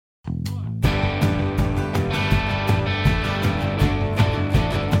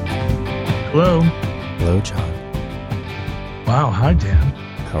Hello. Hello, John. Wow. Hi, Dan.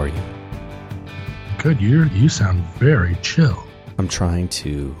 How are you? Good. You sound very chill. I'm trying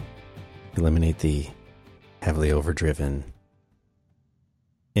to eliminate the heavily overdriven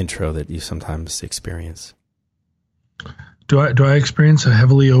intro that you sometimes experience. Do I experience a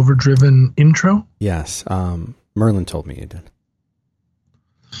heavily overdriven intro? Yes. Merlin told me you did.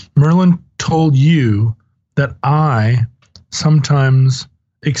 Merlin told you that I sometimes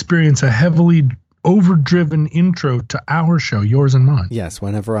experience a heavily overdriven intro to our show, yours and mine. Yes.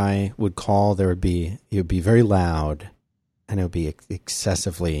 Whenever I would call, it would be very loud, and it would be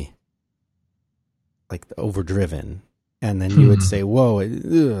excessively like overdriven. And then you would say, "Whoa,"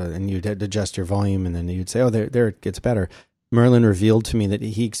 and you'd adjust your volume, and then you'd say, "Oh, there it gets better." Merlin revealed to me that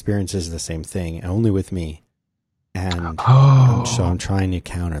he experiences the same thing, only with me. And so I'm trying to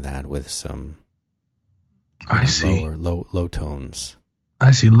counter that with some low tones. I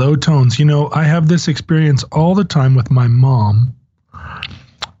see, low tones. You know, I have this experience all the time with my mom.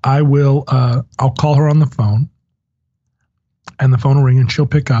 I'll call her on the phone, and the phone will ring, and she'll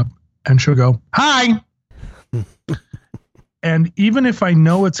pick up, and she'll go, "Hi." And even if I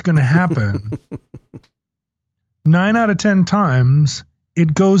know it's going to happen, 9 out of 10 times,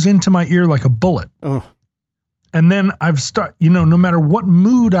 it goes into my ear like a bullet. Oh. And then no matter what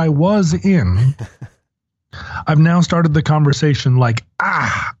mood I was in, I've now started the conversation like,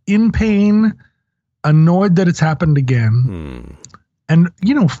 in pain, annoyed that it's happened again. And,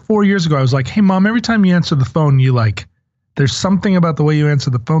 4 years ago, I was like, "Hey, Mom, every time you answer the phone, there's something about the way you answer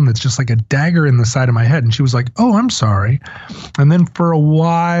the phone that's just like a dagger in the side of my head." And she was like, "Oh, I'm sorry." And then for a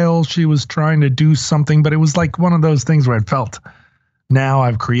while, she was trying to do something, but it was like one of those things where I felt, now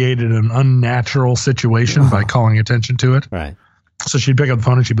I've created an unnatural situation by calling attention to it. Right. So she'd pick up the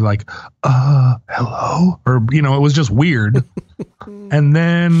phone and she'd be like, "Hello?" Or, it was just weird. And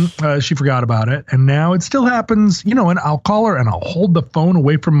then she forgot about it. And now it still happens, and I'll call her and I'll hold the phone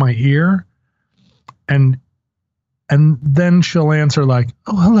away from my ear. And then she'll answer like,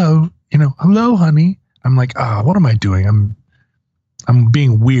 "Oh, hello, hello, honey." I'm like, what am I doing? I'm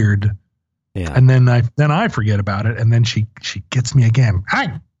being weird. Yeah. And then I forget about it. And then she gets me again.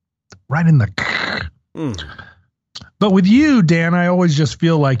 Hi, right in the. But with you, Dan, I always just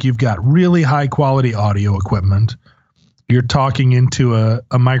feel like you've got really high quality audio equipment. You're talking into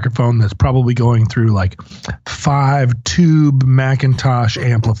a microphone that's probably going through like 5 tube Macintosh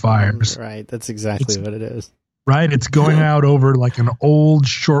amplifiers. Right. That's exactly what it is. Right. It's going out over like an old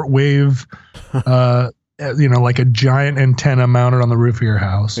shortwave, like a giant antenna mounted on the roof of your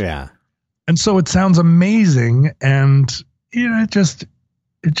house. Yeah. And so it sounds amazing. And, it just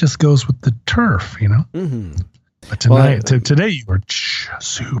goes with the turf, Mm-hmm. But today you were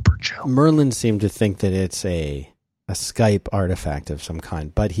super chill. Merlin seemed to think that it's a Skype artifact of some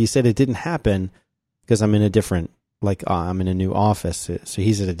kind, but he said it didn't happen because I'm in a different, I'm in a new office. So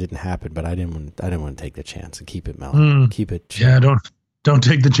he said it didn't happen, but I didn't want to take the chance and keep it mellow. Keep it chill. Yeah, don't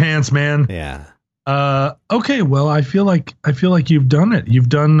take the chance, man. Yeah. Okay, well, I feel like you've done it. You've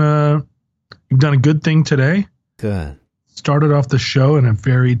done a good thing today. Good. Started off the show in a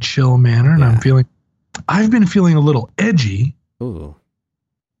very chill manner, and I've been feeling a little edgy. Ooh.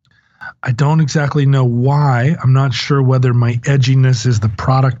 I don't exactly know why. I'm not sure whether my edginess is the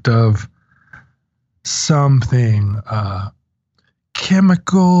product of something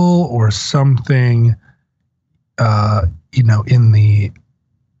chemical or something, in the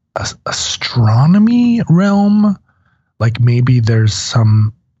astronomy realm. Like maybe there's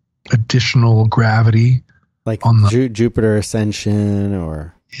some additional gravity, like on the Jupiter ascension,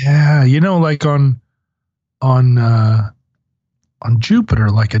 or like on Jupiter,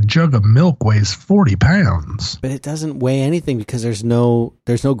 like a jug of milk weighs 40 pounds. But it doesn't weigh anything because there's no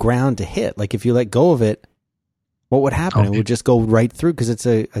ground to hit. Like if you let go of it, what would happen? It would just go right through because it's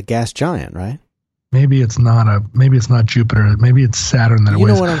a gas giant, right? Maybe it's not Jupiter. Maybe it's Saturn that it weighs.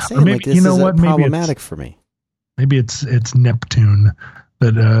 You know what I'm saying? Maybe, this is problematic for me. Maybe it's Neptune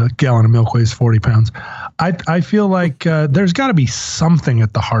that a gallon of milk weighs 40 pounds. I feel like there's got to be something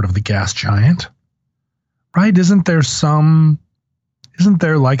at the heart of the gas giant, right? Isn't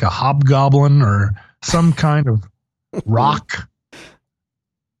there like a hobgoblin or some kind of rock,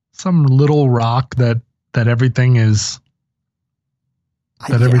 some little rock that everything is?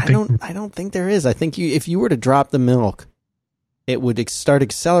 I don't think there is. I think if you were to drop the milk, it would start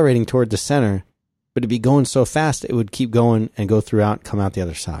accelerating toward the center, but it'd be going so fast it would keep going and go throughout, come out the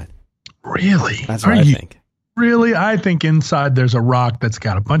other side. Really? That's what I think. Really? I think inside there's a rock that's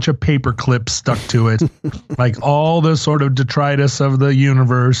got a bunch of paper clips stuck to it, like all the sort of detritus of the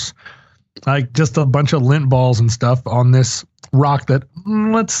universe. like just a bunch of lint balls and stuff on this rock that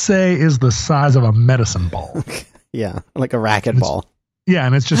let's say is the size of a medicine ball. Yeah, like a racquetball. Yeah,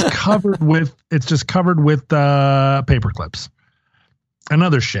 and it's just covered with paper clips and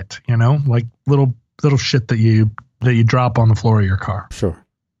other shit, you know, like little shit that you drop on the floor of your car. Sure.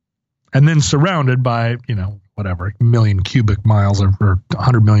 And then surrounded by, you know, whatever, a million cubic miles or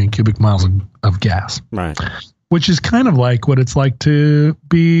 100 million cubic miles of gas. Right. Which is kind of like what it's like to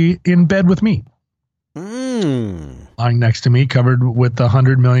be in bed with me. Lying next to me, covered with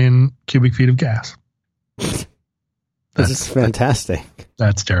 100 million cubic feet of gas. This is fantastic.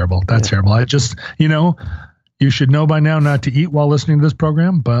 That's terrible. That's terrible. I just, you know, you should know by now not to eat while listening to this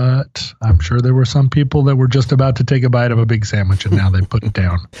program, but I'm sure there were some people that were just about to take a bite of a big sandwich and now they put it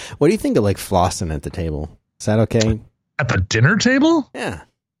down. What do you think of like flossing at the table? Is that okay? At the dinner table? Yeah.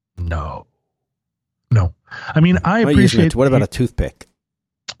 No. I mean, I appreciate. What about a toothpick?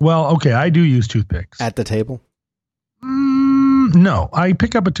 Well, okay, I do use toothpicks. At the table? No, I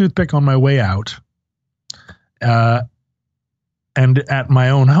pick up a toothpick on my way out. And at my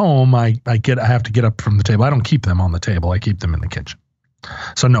own home, I have to get up from the table. I don't keep them on the table. I keep them in the kitchen.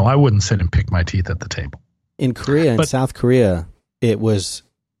 So no, I wouldn't sit and pick my teeth at the table. In South Korea, it was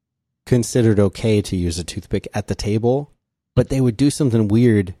considered okay to use a toothpick at the table, but they would do something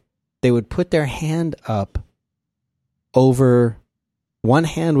weird. They would put their hand up over, one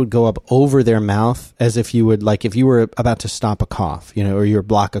hand would go up over their mouth as if you would, like if you were about to stop a cough, you know, or you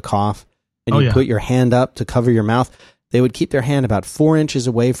block a cough, and you put your hand up to cover your mouth. They would keep their hand about 4 inches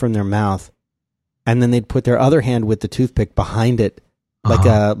away from their mouth, and then they'd put their other hand with the toothpick behind it, like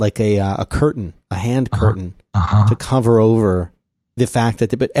a curtain, a hand curtain, to cover over the fact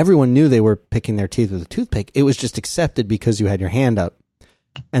that. But everyone knew they were picking their teeth with a toothpick. It was just accepted because you had your hand up.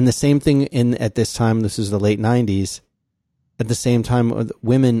 And the same thing at this time. This is the late 90s. At the same time,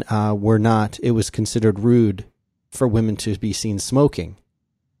 women were not. It was considered rude for women to be seen smoking.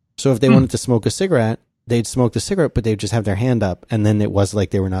 So if they wanted to smoke a cigarette, they'd smoke the cigarette, but they'd just have their hand up, and then it was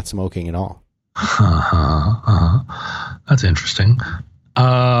like they were not smoking at all. That's interesting.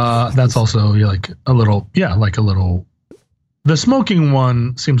 That's also like a little. The smoking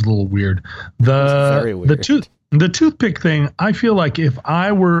one seems a little weird. Very weird. The toothpick thing, I feel like if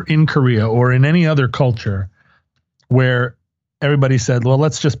I were in Korea or in any other culture where everybody said, well,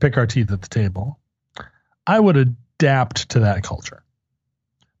 let's just pick our teeth at the table, I would adapt to that culture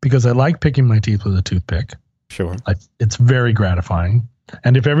because I like picking my teeth with a toothpick. Sure. It's very gratifying.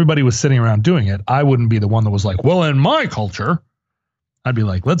 And if everybody was sitting around doing it, I wouldn't be the one that was like, well, in my culture, I'd be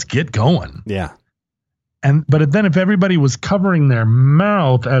like, let's get going. Yeah. But then if everybody was covering their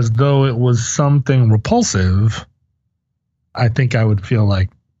mouth as though it was something repulsive, I think I would feel like,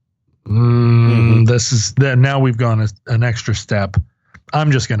 this is that now we've gone an extra step.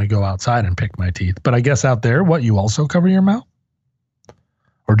 I'm just going to go outside and pick my teeth. But I guess out there, you also cover your mouth?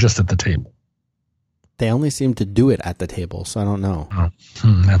 Or just at the table? They only seem to do it at the table, so I don't know. Oh,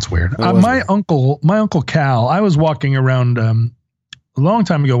 that's weird. My uncle Cal, I was walking around a long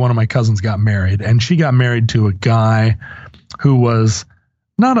time ago. One of my cousins got married, and she got married to a guy who was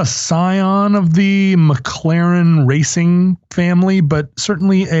not a scion of the McLaren racing family, but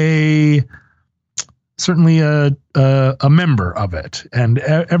certainly a member of it. And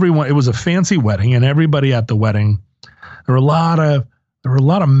everyone, it was a fancy wedding, and everybody at the wedding, there were a lot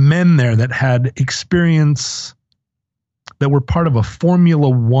of men there that had experience, that were part of a Formula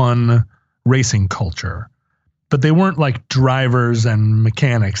One racing culture. But they weren't like drivers and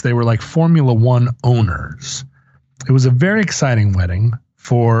mechanics. They were like Formula One owners. It was a very exciting wedding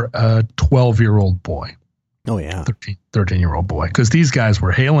for a 12-year-old boy. Oh, yeah. 13-year-old boy. Because these guys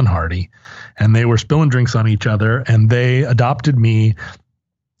were hale and hearty, and they were spilling drinks on each other, and they adopted me.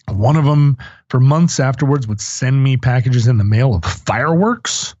 One of them, for months afterwards, would send me packages in the mail of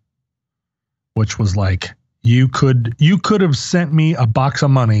fireworks, which was like, you could have sent me a box of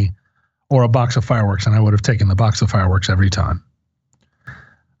money or a box of fireworks, and I would have taken the box of fireworks every time.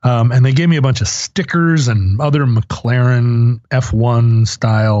 And they gave me a bunch of stickers and other McLaren F1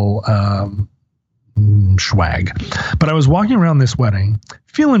 style swag. But I was walking around this wedding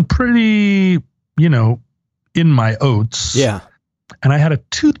feeling pretty, in my oats. Yeah. And I had a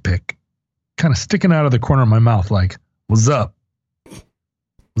toothpick kind of sticking out of the corner of my mouth like, what's up?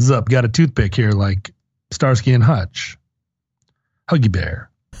 What's up? Got a toothpick here like Starsky and Hutch. Huggy Bear.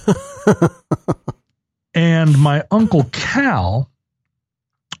 And my Uncle Cal,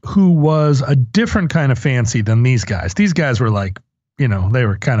 who was a different kind of fancy than these guys. These guys were like, they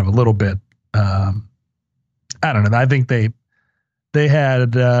were kind of a little bit, I don't know. I think they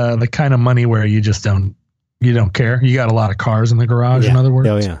had the kind of money where you just don't care. You got a lot of cars in the garage, in other words.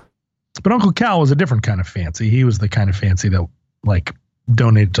 Oh, yeah. But Uncle Cal was a different kind of fancy. He was the kind of fancy that like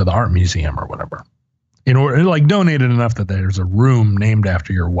donated to the art museum or whatever. In order, like donated enough that there's a room named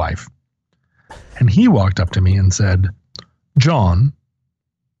after your wife. And he walked up to me and said, John,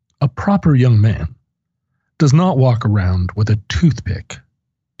 a proper young man does not walk around with a toothpick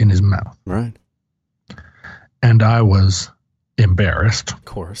in his mouth. Right. And I was embarrassed. Of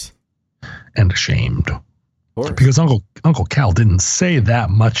course. And ashamed. Of course. Because Uncle Cal didn't say that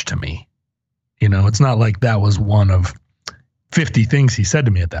much to me. You know, it's not like that was one of 50 things he said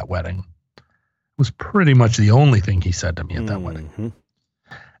to me at that wedding. It was pretty much the only thing he said to me at that wedding.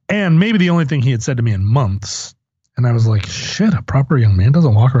 And maybe the only thing he had said to me in months. And I was like, shit, a proper young man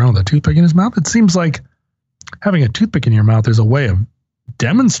doesn't walk around with a toothpick in his mouth? It seems like having a toothpick in your mouth is a way of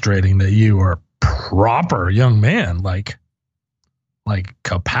demonstrating that you are a proper young man, like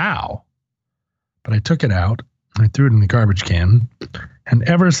kapow. But I took it out, I threw it in the garbage can, and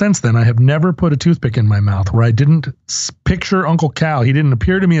ever since then, I have never put a toothpick in my mouth where I didn't picture Uncle Cal. He didn't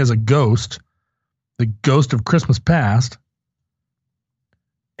appear to me as a ghost, the ghost of Christmas past.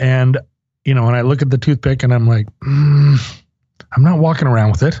 And, you know, when I look at the toothpick and I'm like, I'm not walking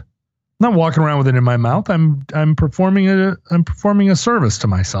around with it. I'm not walking around with it in my mouth. I'm performing a service to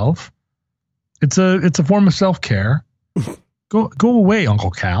myself. It's a form of self-care. Go away,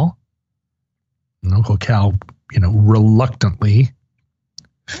 Uncle Cal. And Uncle Cal, you know, reluctantly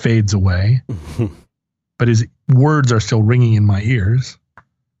fades away, but his words are still ringing in my ears.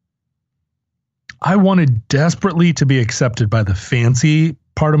 I wanted desperately to be accepted by the fancy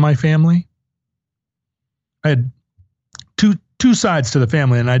part of my family. I had two sides to the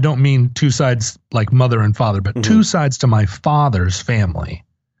family, and I don't mean two sides like mother and father, but two sides to my father's family.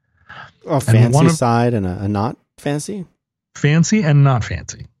 A fancy side and a not fancy? Fancy and not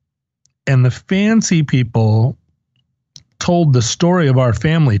fancy. And the fancy people told the story of our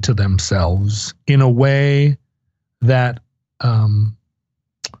family to themselves in a way that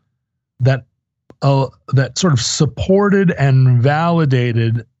that sort of supported and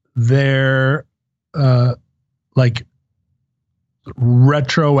validated their like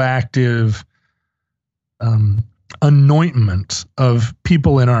retroactive anointment of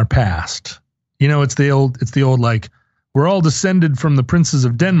people in our past. You know, it's the old like, we're all descended from the princes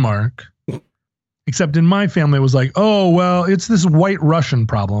of Denmark. Except in my family, it was like, oh, well, it's this white Russian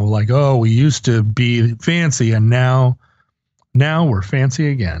problem. Like, oh, we used to be fancy and now we're fancy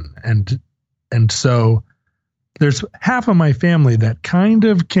again. And so there's half of my family that kind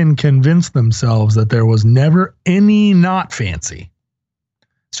of can convince themselves that there was never any not fancy.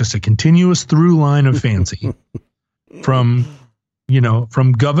 It's just a continuous through line of fancy from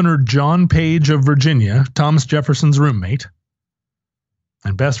Governor John Page of Virginia, Thomas Jefferson's roommate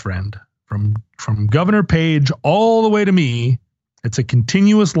and best friend. From Governor Page all the way to me, it's a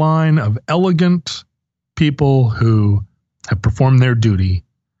continuous line of elegant people who have performed their duty.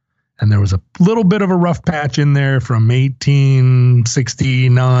 And there was a little bit of a rough patch in there from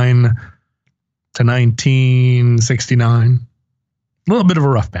 1869 to 1969. A little bit of a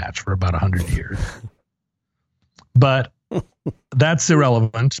rough patch for about 100 years. But that's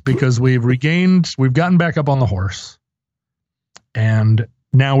irrelevant because we've gotten back up on the horse. And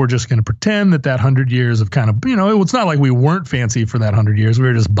now we're just going to pretend that 100 years of kind of, you know, it's not like we weren't fancy for that 100 years. We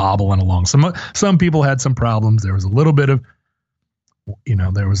were just bobbling along. Some people had some problems. There was a little bit of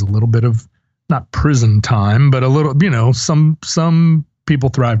not prison time, but a little, you know, some people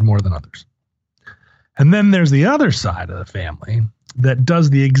thrived more than others. And then there's the other side of the family that does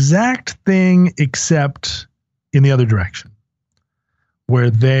the exact thing except in the other direction, where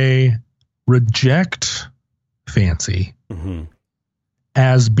they reject fancy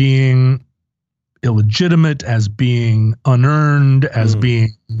as being illegitimate, as being unearned, as being,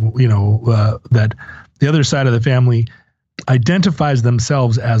 you know, that the other side of the family identifies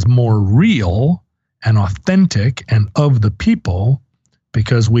themselves as more real and authentic and of the people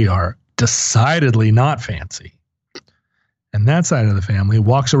because we are decidedly not fancy. And that side of the family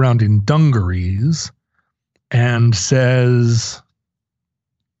walks around in dungarees and says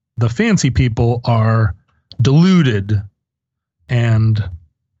the fancy people are deluded, and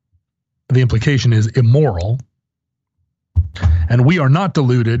the implication is immoral. And we are not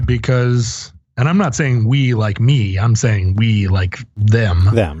deluded because, and I'm not saying we like me, I'm saying we like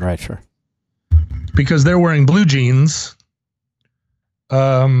them. Them, right, sure. Because they're wearing blue jeans,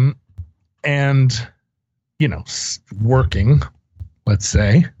 and, you know, working, let's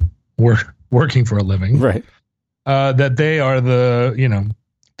say, working for a living. Right. That they are the, you know,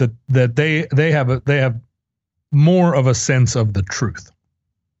 that they have more of a sense of the truth.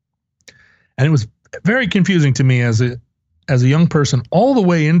 And it was very confusing to me as as a young person all the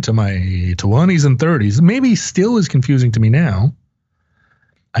way into my 20s and 30s, maybe still is confusing to me now.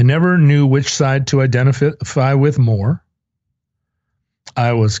 I never knew which side to identify with more.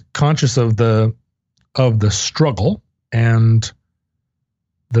 I was conscious of the struggle, and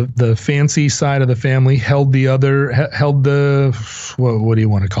the fancy side of the family held the what do you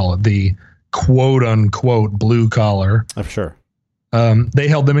want to call it? The quote unquote blue collar. I'm sure. They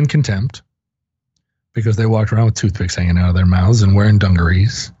held them in contempt because they walked around with toothpicks hanging out of their mouths and wearing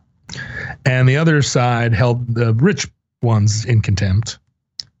dungarees. And the other side held the rich ones in contempt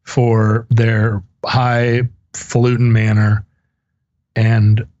for their highfalutin manner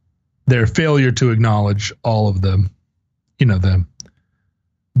and their failure to acknowledge all of the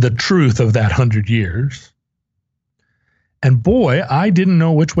truth of that 100 years. And boy, I didn't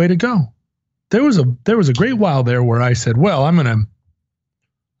know which way to go. There was a great while there where I said, well, I'm going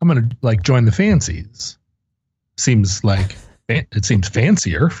to like join the fancies. It seems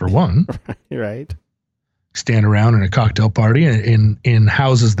fancier for one. Right. Stand around in a cocktail party in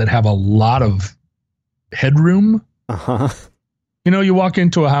houses that have a lot of headroom. Uh-huh. You walk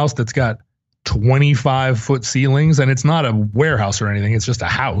into a house that's got 25-foot ceilings, and it's not a warehouse or anything. It's just a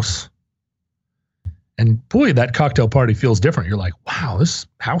house. And boy, that cocktail party feels different. You're like, wow, this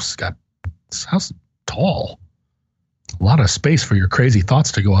house is tall. A lot of space for your crazy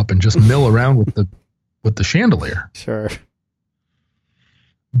thoughts to go up and just mill around with the chandelier. Sure.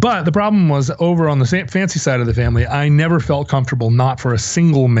 But the problem was over on the fancy side of the family, I never felt comfortable, not for a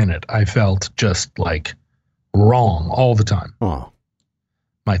single minute. I felt just like wrong all the time. Oh.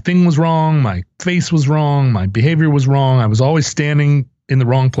 My thing was wrong. My face was wrong. My behavior was wrong. I was always standing in the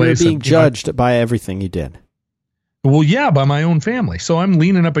wrong place. You're being judged by everything you did. Well, yeah, by my own family. So I'm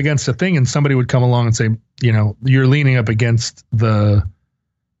leaning up against a thing, and somebody would come along and say, you're leaning up against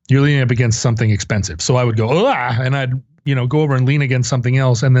something expensive. So I would go, and I'd, go over and lean against something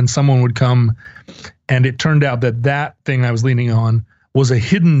else. And then someone would come, and it turned out that thing I was leaning on was a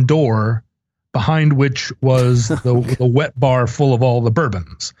hidden door behind which was the wet bar full of all the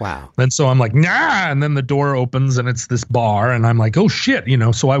bourbons. Wow. And so I'm like, nah. And then the door opens and it's this bar. And I'm like, oh shit.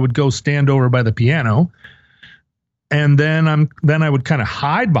 So I would go stand over by the piano. And then I would kind of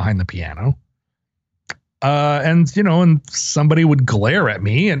hide behind the piano. And somebody would glare at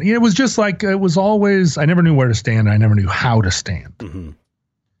me. And it was just like, it was always, I never knew where to stand. I never knew how to stand. Mm-hmm.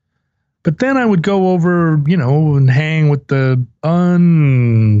 But then I would go over, and hang with the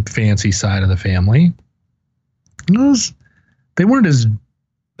unfancy side of the family. They weren't as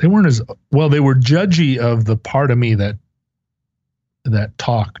well. They were judgy of the part of me that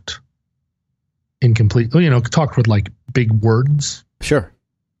talked incomplete. Talked with like big words. Sure.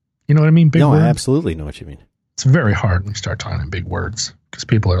 You know what I mean? Big words. I absolutely know what you mean. It's very hard when you start talking in big words because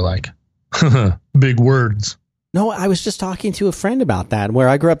people are like, big words. No, I was just talking to a friend about that. Where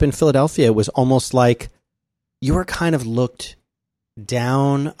I grew up in Philadelphia, it was almost like you were kind of looked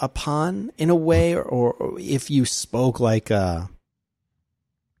down upon in a way, or if you spoke like not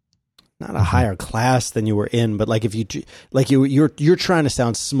a higher class than you were in, but like if you're trying to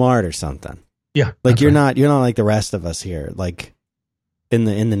sound smart or something. Yeah, like you're not like the rest of us here, like in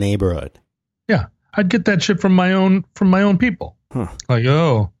the neighborhood. Yeah, I'd get that shit from my own people. Huh. Like,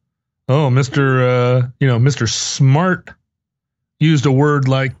 Mr. Smart used a word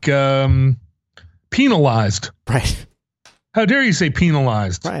like penalized. Right. How dare you say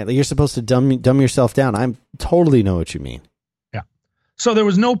penalized? Right. Like you're supposed to dumb yourself down. I totally know what you mean. Yeah. So there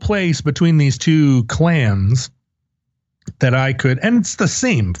was no place between these two clans that I could, and it's the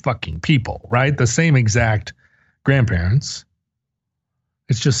same fucking people, right? The same exact grandparents.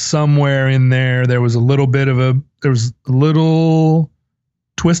 It's just somewhere in there. There was a little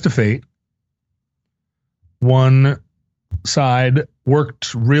twist of fate. One side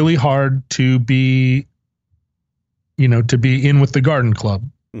worked really hard to be in with the garden club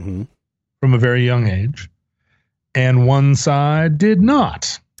mm-hmm. from a very young age, and one side did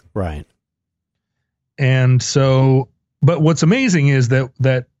not. Right. And so, but what's amazing is that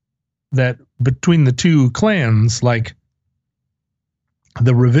between the two clans, like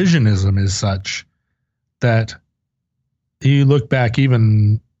the revisionism is such that you look back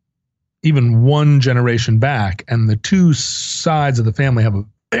even one generation back, and the two sides of the family have a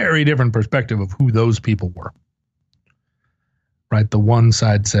very different perspective of who those people were. Right? The one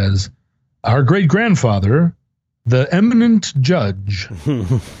side says, our great-grandfather, the eminent judge.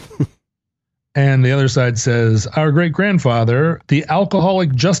 And the other side says, our great-grandfather, the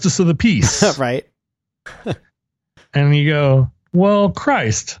alcoholic justice of the peace. Right. And you go, well,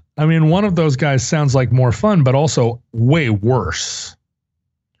 Christ. I mean, one of those guys sounds like more fun, but also way worse.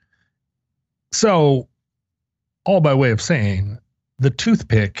 So all by way of saying the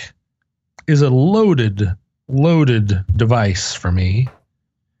toothpick is a loaded device for me.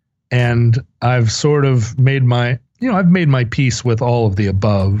 And I've sort of made I've made my peace with all of the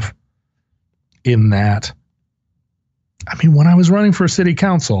above in that. I mean, when I was running for city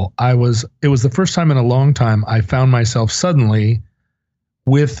council, it was the first time in a long time I found myself suddenly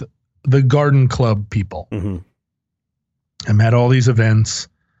with the garden club people. Mm-hmm. I'm at all these events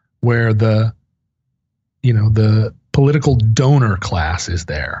where the political donor class is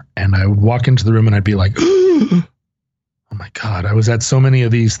there. And I would walk into the room and I'd be like, oh my God, I was at so many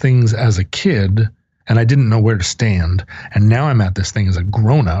of these things as a kid and I didn't know where to stand. And now I'm at this thing as a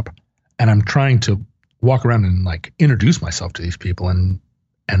grown up and I'm trying to walk around and like introduce myself to these people and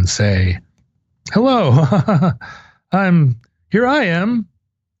say, hello, here I am,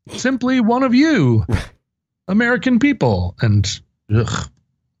 simply one of you, American people. And it's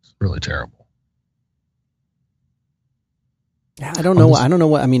really terrible. I don't know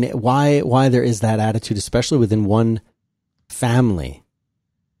what, I mean, why there is that attitude, especially within one family.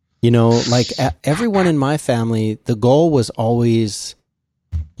 Like everyone in my family, the goal was always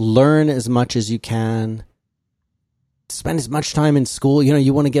learn as much as you can, spend as much time in school.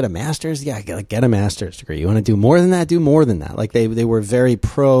 You want to get a master's? Yeah, get a master's degree. You want to do more than that? Do more than that. Like they were very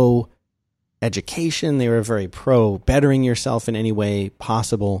pro education. They were very pro bettering yourself in any way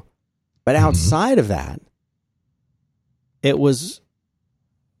possible. But outside of that, it was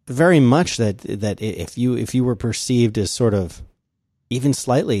very much that if you were perceived as sort of even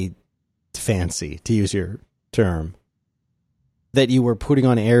slightly fancy, to use your term, that you were putting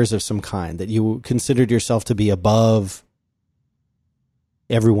on airs of some kind, that you considered yourself to be above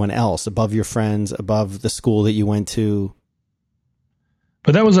everyone else, above your friends, above the school that you went to.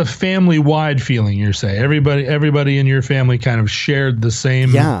 But that was a family-wide feeling, you're saying. Everybody in your family kind of shared the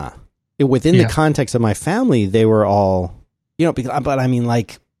same. Yeah. Within the context of my family, they were all, but I mean,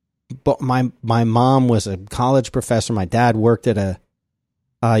 like, but my mom was a college professor. My dad worked at a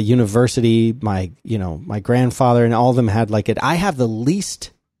university. My grandfather and all of them had I have the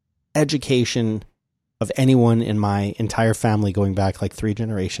least education of anyone in my entire family going back like 3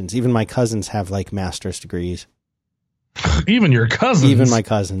 generations. Even my cousins have like master's degrees. Even your cousins? Even my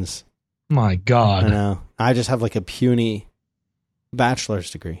cousins. My God. I know. I just have like a puny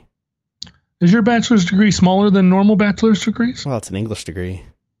bachelor's degree. Is your bachelor's degree smaller than normal bachelor's degrees? Well, it's an English degree.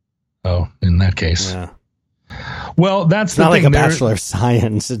 Oh, in that case. Yeah. Well, that's the thing. It's not like a Bachelor of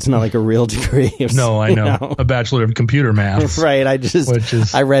Science. It's not like a real degree. No, I know. A Bachelor of Computer Math. Right. I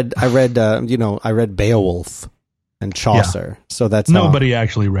read Beowulf and Chaucer. Yeah. So that's nobody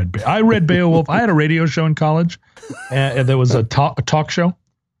actually read. I read Beowulf. I had a radio show in college. There was a talk show,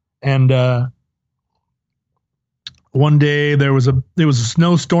 and one day there was a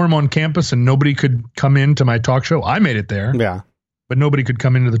snowstorm on campus, and nobody could come into my talk show. I made it there. Yeah, but nobody could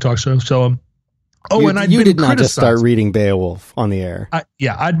come into the talk show. So. You did not just start reading Beowulf on the air.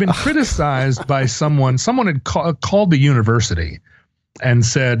 I'd been criticized by someone. Someone had called the university and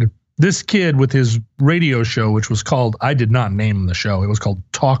said, this kid with his radio show, which was called, I did not name the show. It was called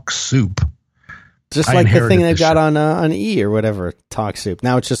Talk Soup. Just like the thing they got on E or whatever, Talk Soup.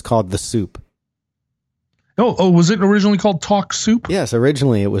 Now it's just called The Soup. Oh, was it originally called Talk Soup? Yes,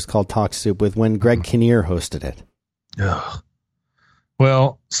 originally it was called Talk Soup when Greg Kinnear hosted it. Ugh.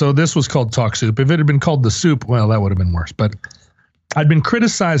 Well, so this was called Talk Soup. If it had been called The Soup, well, that would have been worse. But I'd been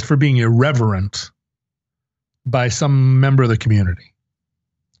criticized for being irreverent by some member of the community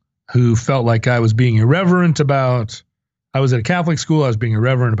who felt like I was being irreverent about, I was at a Catholic school, I was being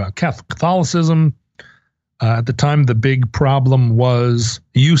irreverent about Catholicism. At the time, the big problem was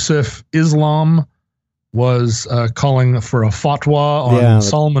Yusuf Islam was calling for a fatwa on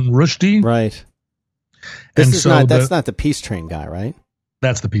Salman Rushdie. Right. That's not the Peace Train guy, right?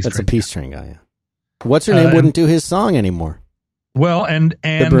 That's the Peace Train. That's the Peace Train guy. Yeah. What's her name? Wouldn't do his song anymore. Well, and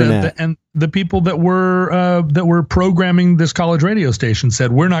the people that were programming this college radio station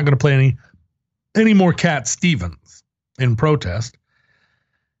said we're not going to play any more Cat Stevens in protest.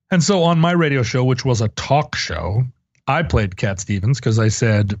 And so on my radio show, which was a talk show, I played Cat Stevens because I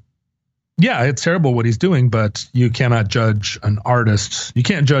said, yeah, it's terrible what he's doing, but you cannot judge an artist. You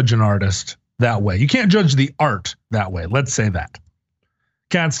can't judge an artist that way. You can't judge the art that way. Let's say that.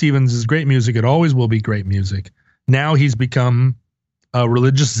 Cat Stevens is great music. It always will be great music. Now he's become a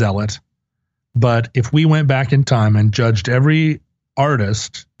religious zealot. But if we went back in time and judged every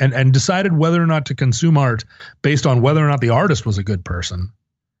artist and decided whether or not to consume art based on whether or not the artist was a good person,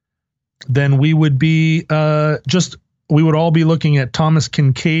 then we would be we would all be looking at Thomas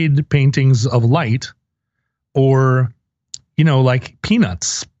Kincaid paintings of light or, like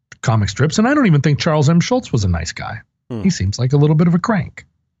Peanuts comic strips, and I don't even think Charles M. Schultz was a nice guy. He seems like a little bit of a crank.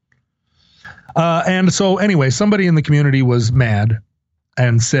 And so anyway, somebody in the community was mad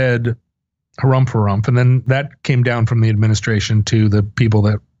and said, harumph, and then that came down from the administration to the people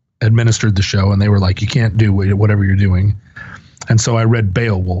that administered the show, and they were like, you can't do whatever you're doing. And so I read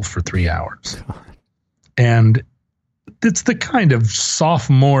Beowulf for 3 hours. And it's the kind of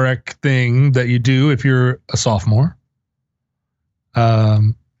sophomoric thing that you do if you're a sophomore.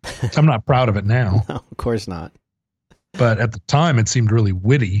 I'm not proud of it now. No, of course not. But at the time, it seemed really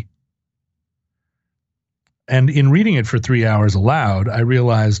witty. And in reading it for 3 hours aloud, I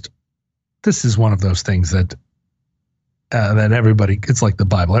realized this is one of those things that everybody, it's like the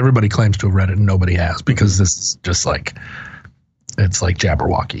Bible. Everybody claims to have read it and nobody has, because this is just like, it's like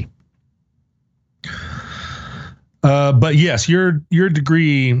Jabberwocky. But yes, your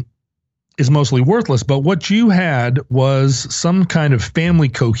degree is mostly worthless, but what you had was some kind of family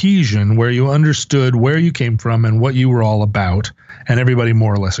cohesion where you understood where you came from and what you were all about, and everybody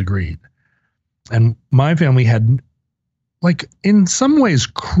more or less agreed. And my family had, like, in some ways,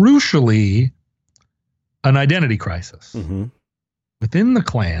 crucially, an identity crisis. Mm-hmm. Within the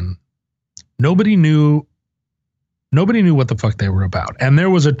clan, nobody knew what the fuck they were about. And there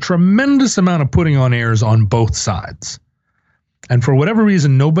was a tremendous amount of putting on airs on both sides. And for whatever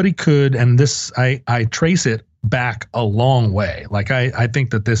reason, nobody could, and this, I trace it back a long way. Like, I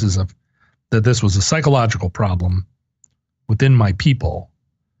think that this was a psychological problem within my people,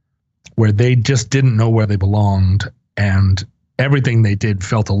 where they just didn't know where they belonged, and everything they did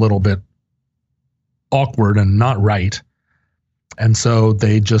felt a little bit awkward and not right. And so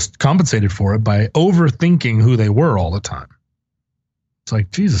they just compensated for it by overthinking who they were all the time. It's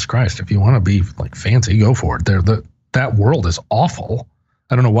like, Jesus Christ, if you want to be like fancy, go for it. That world is awful.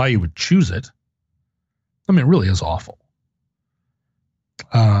 I don't know why you would choose it. I mean, it really is awful.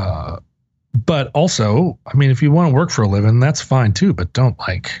 But also, I mean, if you want to work for a living, that's fine too, but don't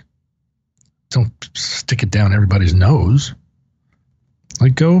stick it down everybody's nose.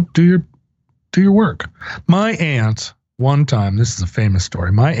 Like, go do your work. My aunt, one time, this is a famous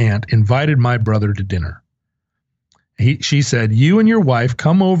story. My aunt invited my brother to dinner. She said, you and your wife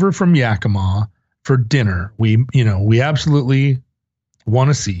come over from Yakima for dinner. We absolutely want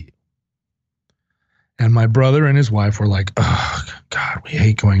to see you. And my brother and his wife were like, oh God, we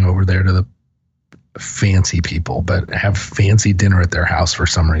hate going over there to the fancy people, but have fancy dinner at their house for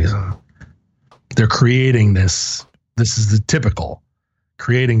some reason. They're creating this. This is the typical,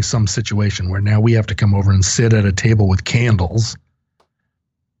 creating some situation where now we have to come over and sit at a table with candles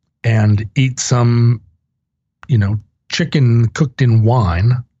and eat some, chicken cooked in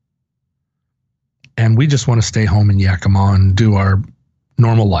wine. And we just want to stay home in Yakima and do our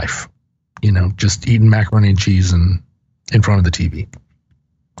normal life, just eating macaroni and cheese and in front of the TV.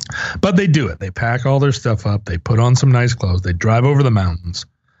 But they do it. They pack all their stuff up. They put on some nice clothes. They drive over the mountains.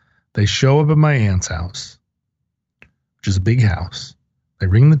 They show up at my aunt's house, which is a big house. They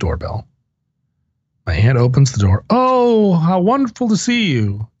ring the doorbell. My aunt opens the door. Oh, how wonderful to see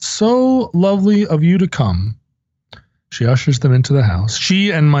you. So lovely of you to come. She ushers them into the house.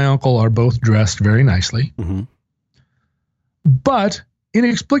 She and my uncle are both dressed very nicely, mm-hmm. but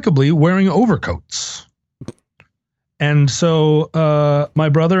inexplicably wearing overcoats. And so my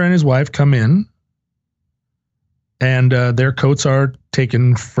brother and his wife come in, and their coats are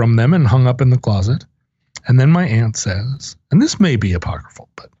taken from them and hung up in the closet. And then my aunt says, and this may be apocryphal,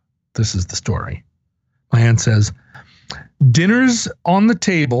 but this is the story. My aunt says, dinner's on the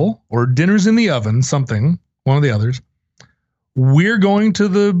table or dinner's in the oven, something, one of the others. We're going to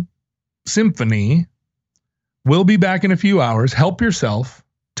the symphony. We'll be back in a few hours. Help yourself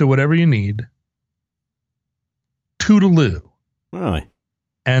to whatever you need. Toodaloo. Really?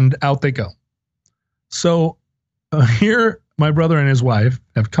 And out they go. So here, my brother and his wife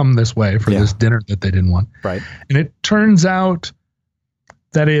have come this way for this dinner that they didn't want. Right. And it turns out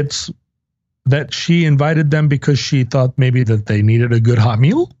that she invited them because she thought maybe that they needed a good hot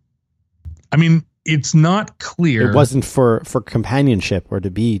meal. I mean, it's not clear. It wasn't for companionship or to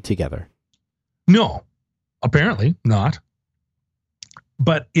be together. No, apparently not.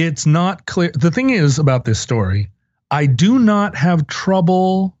 But it's not clear. The thing is about this story, I do not have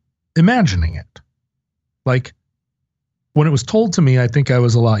trouble imagining it. Like, when it was told to me, I think I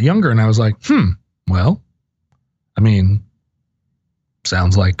was a lot younger, and I was like, well, I mean,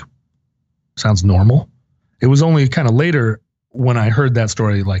 sounds normal. It was only kind of later when I heard that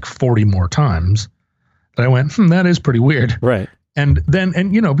story like 40 more times that I went, that is pretty weird. Right. And then,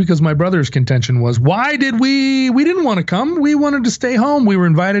 because my brother's contention was, why did we didn't want to come. We wanted to stay home. We were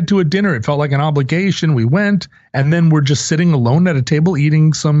invited to a dinner. It felt like an obligation. We went, and then we're just sitting alone at a table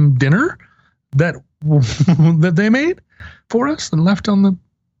eating some dinner that they made for us and left in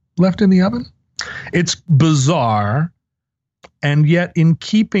the oven. It's bizarre, and yet in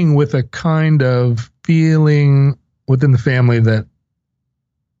keeping with a kind of feeling within the family that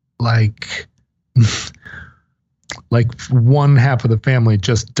like one half of the family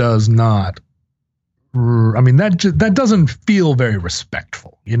just does not. I mean, that doesn't feel very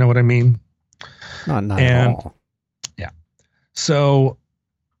respectful. You know what I mean? Not at all. Yeah. So,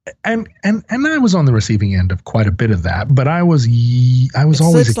 and I was on the receiving end of quite a bit of that, but I was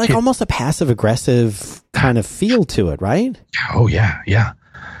always it's like kid. Almost a passive aggressive kind of feel to it, right? Oh yeah.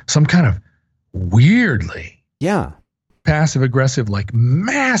 Some kind of weirdly passive aggressive, like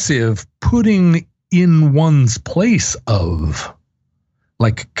massive putting in one's place of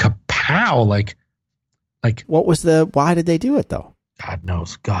like kapow, like what was why did they do it though? God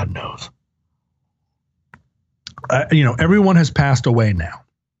knows. Everyone has passed away now.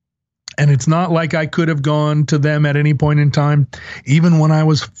 And it's not like I could have gone to them at any point in time. Even when I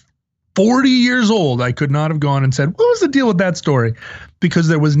was 40 years old, I could not have gone and said, what was the deal with that story? Because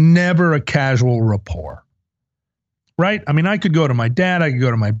there was never a casual rapport. Right? I mean, I could go to my dad, I could go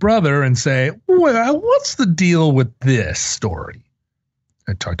to my brother and say, well, what's the deal with this story?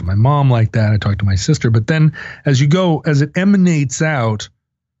 I talk to my mom like that. I talk to my sister. But then as it emanates out,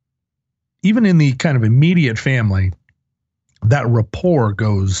 even in the kind of immediate family, that rapport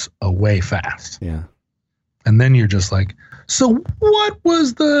goes away fast. Yeah. And then you're just like, so what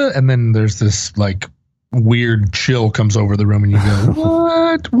was and then there's this like weird chill comes over the room and you go,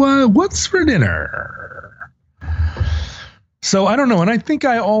 what's for dinner? So I don't know. And I'd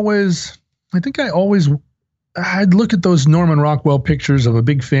look at those Norman Rockwell pictures of a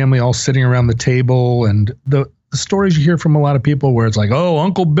big family all sitting around the table, and the stories you hear from a lot of people where it's like, oh,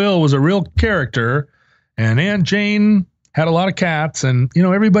 Uncle Bill was a real character and Aunt Jane had a lot of cats, and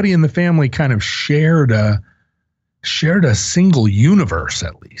everybody in the family kind of shared a single universe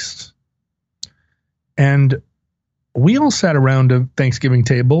at least. And we all sat around a Thanksgiving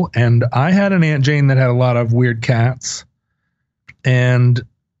table, and I had an Aunt Jane that had a lot of weird cats, and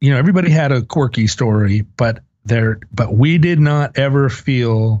everybody had a quirky story, but we did not ever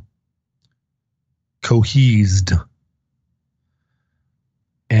feel cohesed.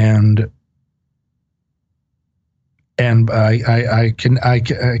 And I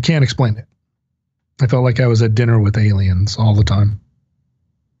can't explain it. I felt like I was at dinner with aliens all the time.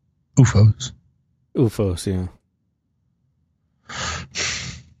 UFOs, yeah.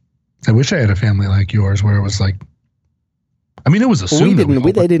 I wish I had a family like yours where it was like, I mean, it was assumed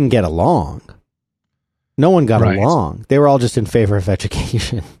they didn't get along. No one got along. They were all just in favor of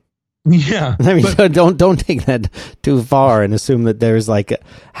education. Yeah. I mean, don't take that too far and assume that there's like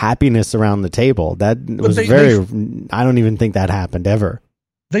happiness around the table. That was I don't even think that happened ever.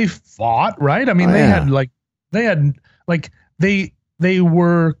 They fought, right? I mean, they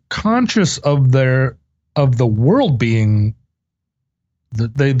were conscious of the world being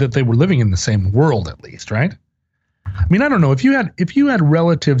that they were living in the same world, at least, right? I mean, I don't know if you had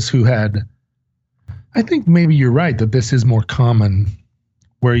relatives who had, I think maybe you're right that this is more common,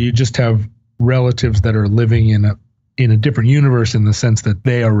 where you just have relatives that are living in a different universe in the sense that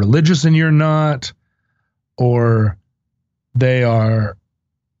they are religious and you're not, or they are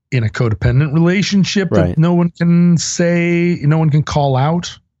in a codependent relationship that no one can call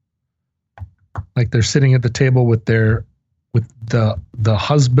out. Like they're sitting at the table with the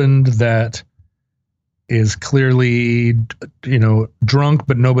husband that is clearly, drunk,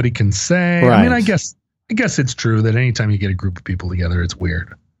 but nobody can say. Right. I mean, I guess it's true that anytime you get a group of people together, it's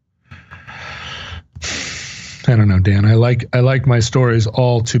weird. I don't know, Dan. I like my stories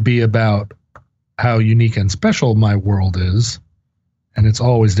all to be about how unique and special my world is, and it's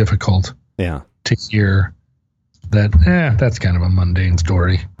always difficult to hear that. That's kind of a mundane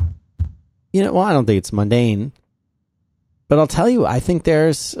story. Well, I don't think it's mundane, but I'll tell you, I think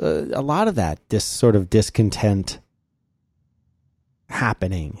there's a lot of that, this sort of discontent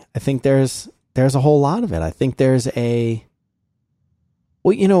happening. I think there's a whole lot of it. I think there's so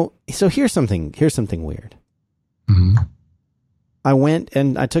here's something weird. Mm-hmm. I went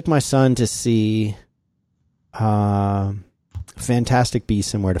and I took my son to see Fantastic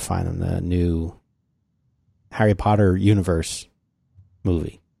Beasts and Where to Find Them, the new Harry Potter universe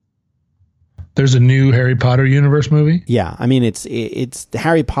movie. There's a new Harry Potter universe movie? Yeah. I mean, it's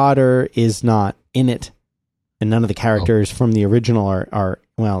Harry Potter is not in it, and none of the characters from the original are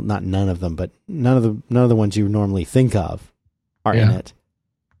well, not none of them, but none of the ones you normally think of are in it.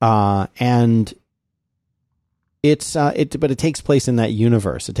 And but it takes place in that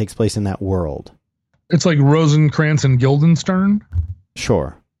universe. It takes place in that world. It's like Rosencrantz and Guildenstern.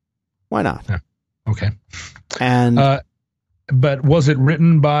 Sure. Why not? Yeah. Okay. And but was it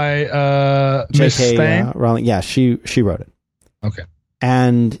written by Miss Stang? Rowling? Yeah, she wrote it. Okay.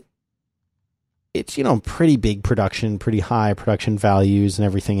 And it's, pretty big production, pretty high production values and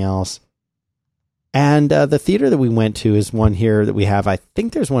everything else. And the theater that we went to is one here that we have. I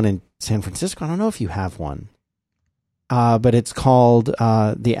think there's one in San Francisco. I don't know if you have one. But it's called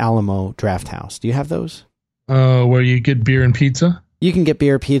the Alamo Drafthouse. Do you have those? Where you get beer and pizza? You can get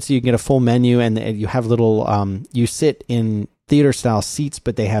beer, pizza. You can get a full menu, and you have little. You sit in theater-style seats,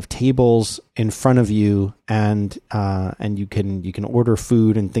 but they have tables in front of you, and you can order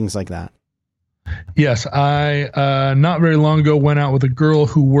food and things like that. Yes, I not very long ago went out with a girl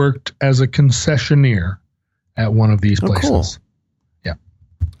who worked as a concessionaire at one of these places. Cool. Yeah.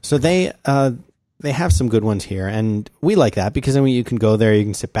 So they have some good ones here, and we like that because then you can go there, you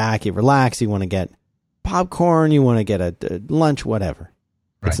can sit back, you relax, you want to get popcorn, you want to get a lunch, whatever.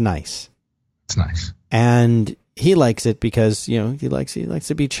 Right. It's nice. It's nice. And he likes it because, he likes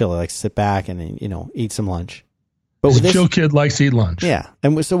to be chill. He likes to sit back and, eat some lunch. But a chill kid likes to eat lunch. Yeah.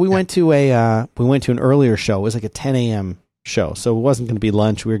 And so we went to an earlier show. It was like a 10 a.m. show. So it wasn't going to be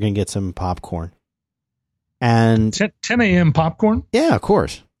lunch. We were going to get some popcorn. And 10 a.m. popcorn? Yeah, of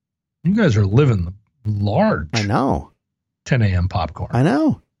course. You guys are living large. I know. 10 a.m. popcorn. I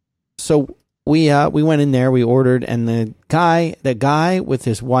know. So we went in there, we ordered, and the guy with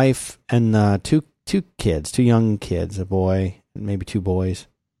his wife and two young kids, a boy and maybe two boys.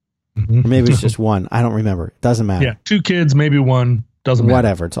 Mm-hmm. Or maybe it's just one. I don't remember. It doesn't matter. Yeah, two kids, maybe one. Doesn't matter.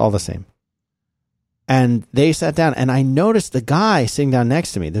 Whatever. It's all the same. And they sat down, and I noticed the guy sitting down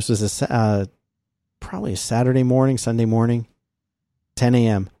next to me. This was probably a Saturday morning, Sunday morning, 10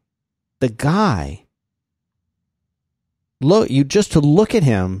 a.m. The guy, to look at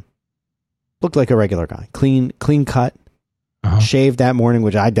him, looked like a regular guy. Clean cut, shaved that morning,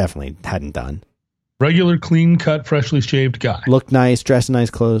 which I definitely hadn't done. Regular, clean cut, freshly shaved guy. Looked nice, dressed in nice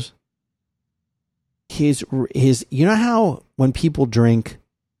clothes. His, you know how when people drink,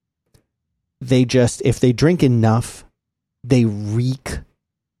 if they drink enough, they reek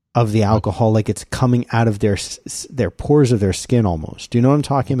of the alcohol, like it's coming out of their pores of their skin almost. Do you know what I'm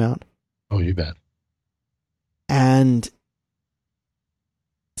talking about? Oh, you bet. And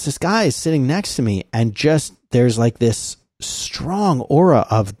this guy is sitting next to me, and just there's like this strong aura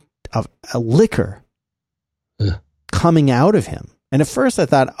of a liquor coming out of him. And at first I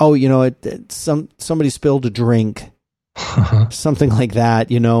thought, somebody spilled a drink, something like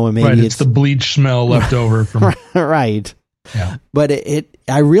that, and maybe it's the bleach smell left over from right. Yeah. But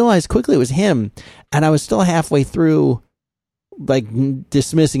I realized quickly it was him, and I was still halfway through, like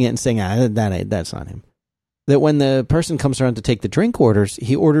dismissing it and saying, that's not him. That when the person comes around to take the drink orders,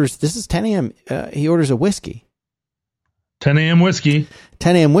 this is 10 a.m. He orders a whiskey. 10 a.m. whiskey.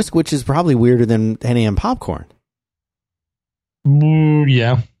 10 a.m. whiskey, which is probably weirder than 10 a.m. popcorn.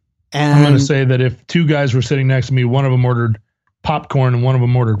 Yeah. And I'm going to say that if two guys were sitting next to me, one of them ordered popcorn and one of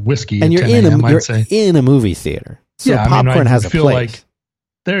them ordered whiskey. And you're in a movie theater. So yeah, popcorn has a place. Like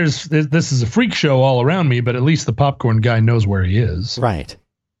this is a freak show all around me, but at least the popcorn guy knows where he is. Right.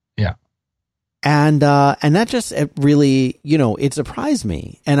 Yeah. And that just really, it surprised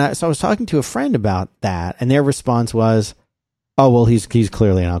me. And so I was talking to a friend about that, and their response was, "Oh, well, he's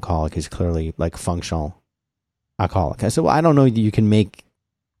clearly an alcoholic. He's clearly like functional alcoholic." I said, "Well, I don't know that you can make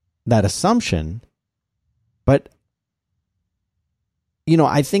that assumption, but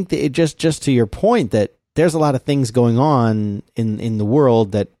I think that it just to your point that there's a lot of things going on in the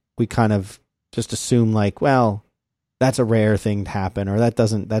world that we kind of just assume like, well, that's a rare thing to happen, or that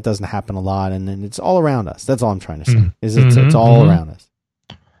doesn't happen a lot, and it's all around us. That's all I'm trying to say. It's all around us.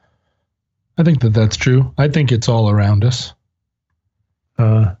 I think that's true. I think it's all around us.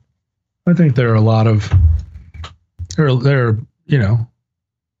 I think there are a lot of there are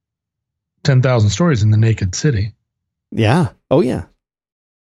 10,000 stories in the Naked City. Yeah. Oh yeah.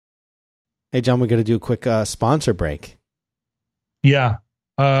 Hey, John, we're going to do a quick sponsor break. Yeah,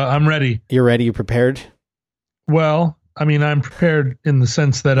 I'm ready. You're ready? You prepared? Well, I mean, I'm prepared in the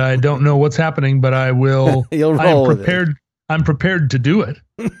sense that I don't know what's happening, but I will. You'll roll I'm prepared. With it. I'm prepared to do it.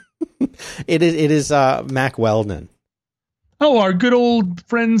 It is Mack Weldon. Oh, our good old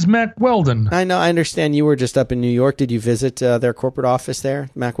friends, Mack Weldon. I know. I understand you were just up in New York. Did you visit their corporate office there,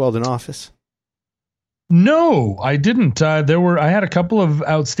 Mack Weldon office? No, I didn't. I had a couple of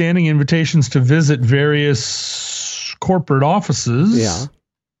outstanding invitations to visit various corporate offices. Yeah.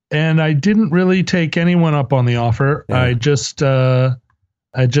 and I didn't really take anyone up on the offer. Yeah. I just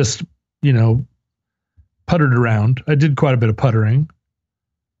puttered around. I did quite a bit of puttering.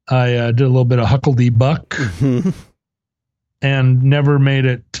 I did a little bit of huckledee buck, and never made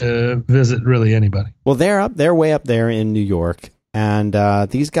it to visit really anybody. Well, they're way up there in New York, and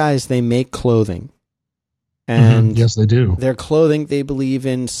these guys, they make clothing. And yes, they do. Their clothing, they believe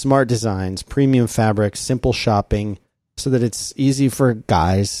in smart designs, premium fabrics, simple shopping, so that it's easy for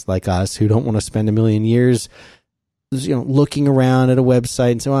guys like us who don't want to spend a million years, looking around at a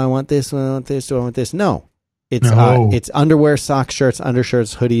website and say, I want this, I want this, I want this. No. It's underwear, socks, shirts,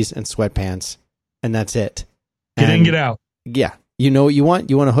 undershirts, hoodies, and sweatpants, and that's it. Get in, get out. Yeah. You know what you want?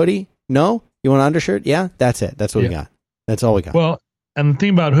 You want a hoodie? No? You want an undershirt? Yeah, that's it. That's what we got. That's all we got. Well, and the thing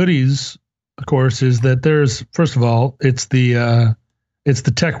about hoodies, of course, is that there's, first of all, it's the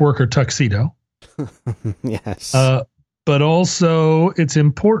tech worker tuxedo. Yes. But also it's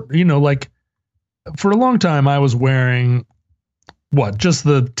important, like for a long time I was wearing just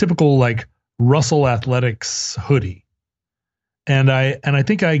the typical like Russell Athletics hoodie. And I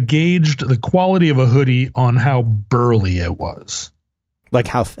think I gauged the quality of a hoodie on how burly it was. Like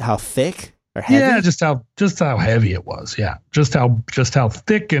how thick or heavy? Yeah, just how heavy it was. Yeah. Just how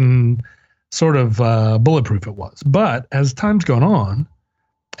thick and sort of bulletproof it was. But as time's gone on,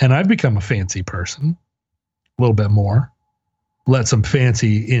 and I've become a fancy person, a little bit more, let some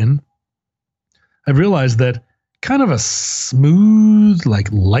fancy in, I've realized that kind of a smooth, like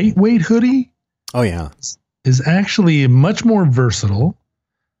lightweight hoodie. Oh yeah. Is actually much more versatile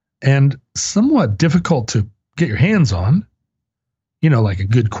and somewhat difficult to get your hands on. Like a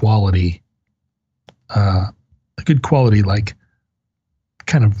good quality, like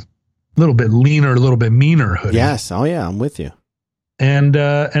kind of a little bit leaner, a little bit meaner hoodie. Yes. Oh yeah. I'm with you. And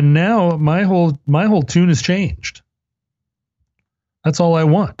now my whole tune has changed. That's all I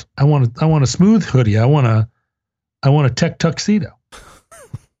want. I want a smooth hoodie. I want a tech tuxedo.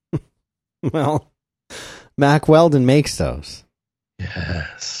 Well, Mack Weldon makes those.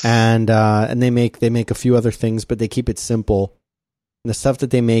 Yes. And they make a few other things, but they keep it simple. And the stuff that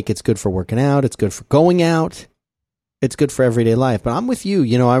they make, it's good for working out, it's good for going out, it's good for everyday life. But I'm with you.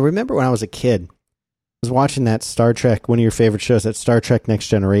 I remember when I was a kid, I was watching that Star Trek, one of your favorite shows, that Star Trek Next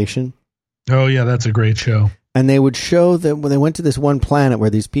Generation. Oh yeah, that's a great show. And they would show that when they went to this one planet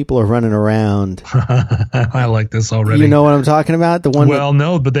where these people are running around. I like this already. You know what I'm talking about? The one. Well,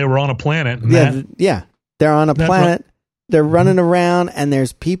 no, but they were on a planet. Yeah. They're on a planet. They're running around, and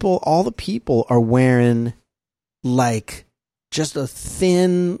there's people. All the people are wearing like just a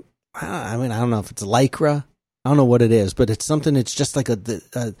thin. I don't know if it's Lycra. I don't know what it is, but it's something. It's just like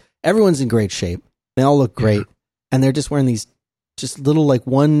everyone's in great shape. They all look great, and they're just wearing these just little like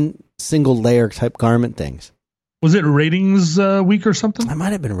one single layer type garment things. Was it ratings week or something? It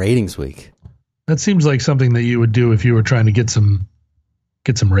might have been ratings week. That seems like something that you would do if you were trying to get some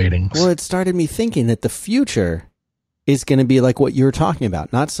ratings. Well, it started me thinking that the future is going to be like what you're talking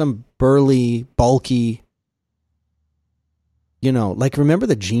about, not some burly, bulky. Like remember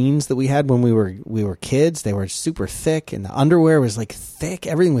the jeans that we had when we were kids? They were super thick, and the underwear was like thick.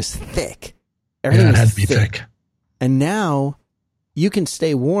 Everything was thick. Everything it had to be thick. And now you can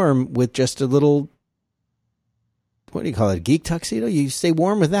stay warm with just a little. What do you call it? A geek tuxedo? You stay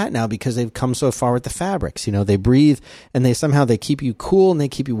warm with that now because they've come so far with the fabrics. They breathe and they keep you cool and they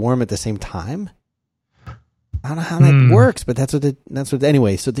keep you warm at the same time. I don't know how that works, but that's what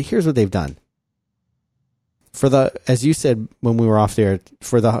anyway. So here's what they've done as you said when we were off there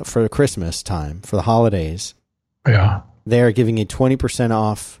for Christmas time, for the holidays. Yeah. They're giving a 20%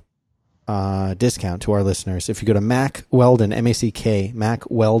 off discount to our listeners. If you go to Mack Weldon, MACK,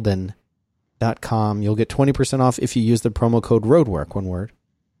 MackWeldon.com, you'll get 20% off if you use the promo code ROADWORK, one word.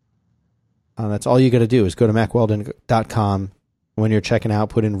 That's all you got to do is go to MackWeldon.com. When you're checking out,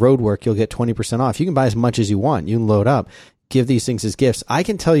 put in ROADWORK, you'll get 20% off. You can buy as much as you want. You can load up, give these things as gifts. I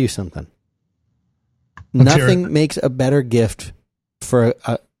can tell you something. Nothing makes a better gift for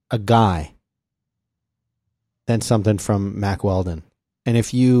a guy than something from Mack Weldon. And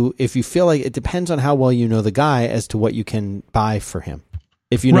if you feel like it depends on how well you know the guy as to what you can buy for him.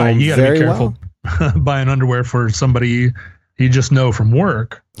 If you know him you very be careful well, buying underwear for somebody you just know from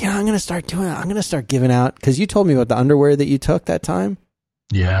work. Yeah, I'm going to start doing it. I'm going to start giving out, because you told me about the underwear that you took that time.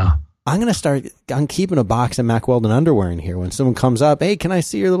 Yeah. I'm keeping a box of Mack Weldon underwear in here. When someone comes up, hey, can I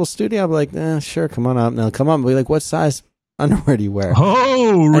see your little studio? I'll be like, sure, come on up. And they'll come up and be like, what size underwear do you wear?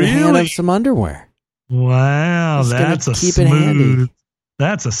 Oh, really? And hand them some underwear. Wow, that's a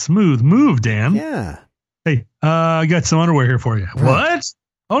smooth move, Dan. Yeah. Hey, I got some underwear here for you. What?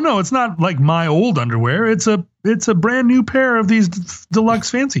 Oh no, it's not like my old underwear. It's a brand new pair of these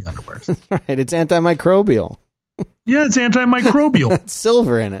deluxe fancy underwears. Right, it's antimicrobial. Yeah, it's antimicrobial. It's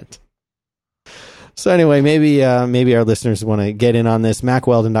silver in it. So anyway, maybe our listeners want to get in on this.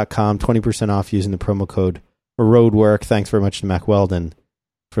 MacWeldon.com, 20% off using the promo code Roadwork. Thanks very much to Mac Weldon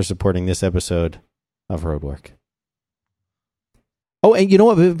for supporting this episode of Roadwork. Oh, and you know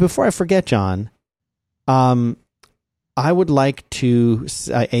what? Before I forget, John, I would like to.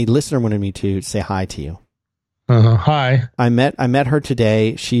 A listener wanted me to say hi to you. Hi. I met her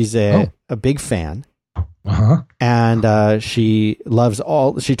today. She's a big fan. And she loves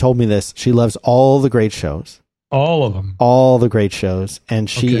all. She told me this. She loves all the great shows. All of them. All the great shows, and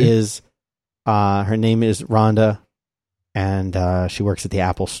she is. Her name is Rhonda, and she works at the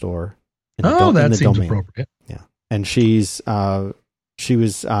Apple Store. That seems appropriate. Yeah, and she had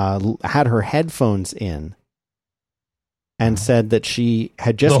her headphones in. And said that she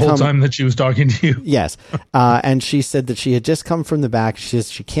had just the whole time that she was talking to you. Yes, and she said that she had just come from the back. She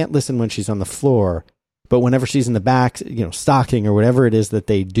says she can't listen when she's on the floor, but whenever she's in the back, stocking or whatever it is that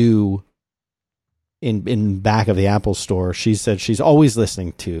they do in back of the Apple Store, she said she's always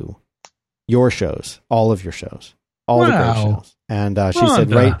listening to your shows, all of your shows, all the great shows. And she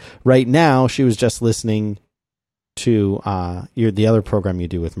said right now she was just listening to the other program you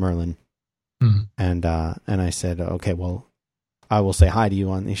do with Merlin. And I said, okay, well, I will say hi to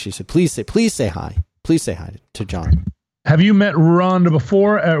you on. And she said, please say hi to John. Have you met Rhonda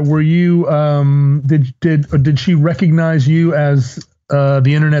before? Were you did she recognize you as the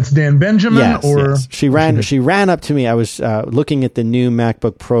internet's Dan Benjamin? Yes. She ran up to me. I was looking at the new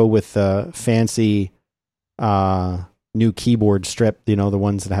MacBook Pro with the fancy new keyboard strip. The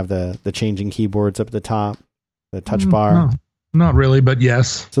ones that have the changing keyboards up at the top, the touch bar. No. Not really, but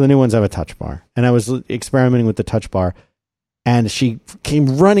yes. So the new ones have a touch bar. And I was experimenting with the touch bar. And she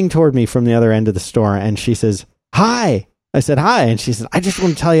came running toward me from the other end of the store. And she says, hi. I said, hi. And she said, I just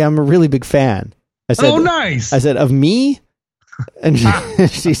want to tell you I'm a really big fan. I said, oh, nice. I said, of me? And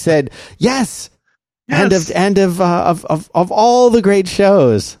she said, yes. And of all the great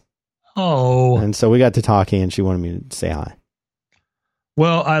shows. Oh. And so we got to talking and she wanted me to say hi.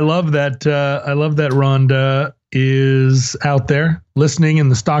 Well, I love that Rhonda is out there listening in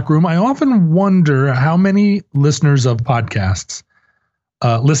the stock room. I often wonder how many listeners of podcasts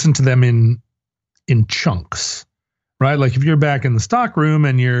listen to them in chunks, right? Like if you're back in the stock room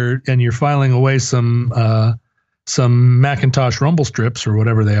and you're filing away some Macintosh rumble strips or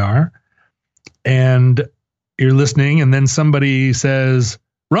whatever they are, and you're listening, and then somebody says,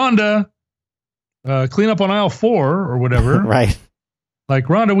 Rhonda, clean up on aisle 4 or whatever. Right. Like,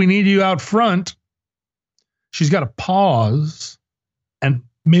 Rhonda, we need you out front. She's got to pause, and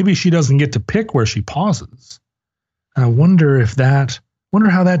maybe she doesn't get to pick where she pauses. And I wonder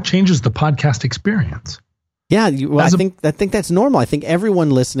how that changes the podcast experience. Yeah, I think that's normal. I think everyone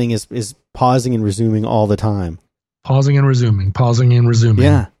listening is pausing and resuming all the time. Pausing and resuming.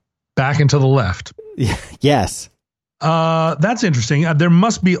 Yeah. Back and to the left. Yes. That's interesting. There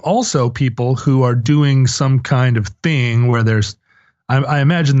must be also people who are doing some kind of thing where I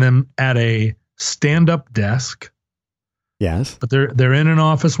imagine them at a stand-up desk. Yes. But they're in an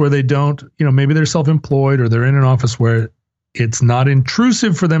office where they don't, maybe they're self-employed, or they're in an office where it's not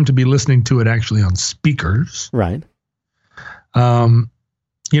intrusive for them to be listening to it actually on speakers. Right. They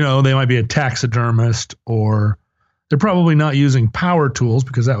might be a taxidermist, or they're probably not using power tools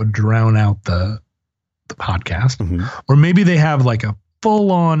because that would drown out the podcast. Mm-hmm. Or maybe they have like a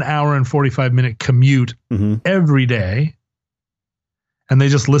full-on hour and 45-minute commute every day, and they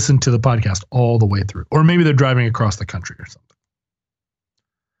just listen to the podcast all the way through. Or maybe they're driving across the country or something.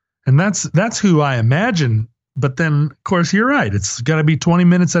 And that's who I imagine. But then, of course, you're right. It's got to be 20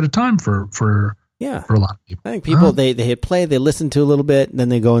 minutes at a time for a lot of people. I think people, they hit play, they listen to a little bit, and then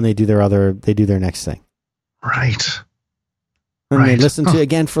they go and they do their next thing. Right. And they listen to it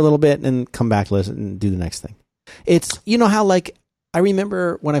again for a little bit and come back, listen, and do the next thing. It's, how, like, I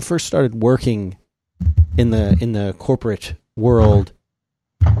remember when I first started working in the corporate world,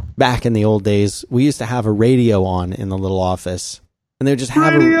 back in the old days, we used to have a radio on in the little office, and they would just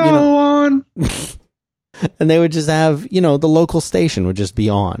have radio on, and they would just have, the local station would just be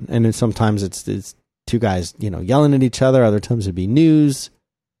on, and then sometimes it's two guys, yelling at each other. Other times it'd be news,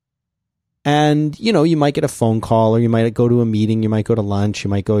 and you might get a phone call, or you might go to a meeting, you might go to lunch, you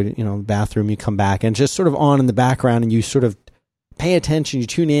might go to the bathroom, you come back, and it's just sort of on in the background, and you sort of pay attention, you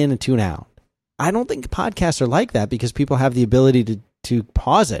tune in and tune out. I don't think podcasts are like that because people have the ability to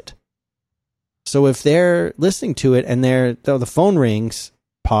pause it. So if they're listening to it and the phone rings,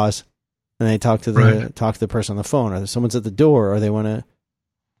 pause, and they talk to the person on the phone, or someone's at the door, or they want to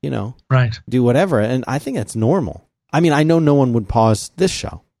Right. do whatever. And I think that's normal. I mean, I know no one would pause this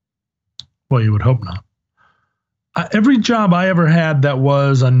show. Well, you would hope not. Every job I ever had that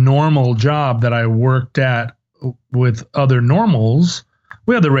was a normal job that I worked at with other normals,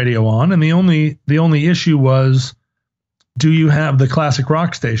 we had the radio on, and the only issue was, do you have the classic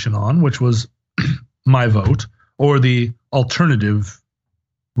rock station on, which was my vote, or the alternative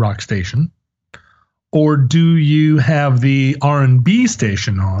rock station, or do you have the R&B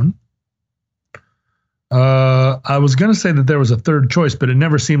station on? I was going to say that there was a third choice, but it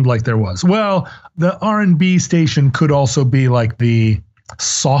never seemed like there was. Well, the R&B station could also be like the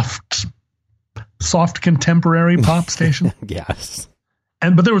soft contemporary pop station. Yes.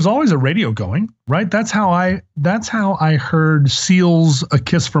 But there was always a radio going, right? That's how I heard Seal's "A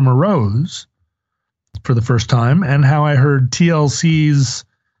Kiss from a Rose" for the first time, and how I heard TLC's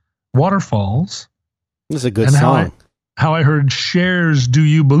 "Waterfalls." It's a good song. How I heard Cher's "Do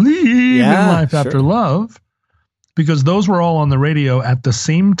You Believe in Life After Love," because those were all on the radio at the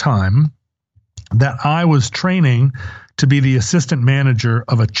same time that I was training to be the assistant manager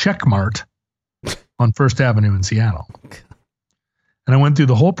of a Checkmart on First Avenue in Seattle. And I went through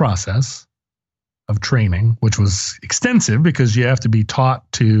the whole process of training, which was extensive because you have to be taught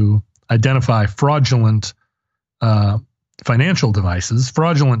to identify fraudulent financial devices,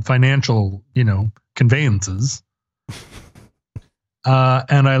 fraudulent financial, conveyances.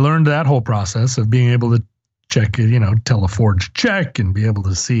 And I learned that whole process of being able to check, tell a forged check and be able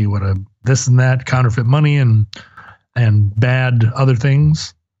to see what a this and that, counterfeit money and bad other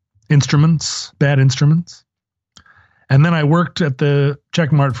things, bad instruments. And then I worked at the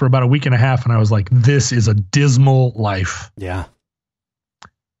Checkmart for about a week and a half, and I was like, this is a dismal life. Yeah.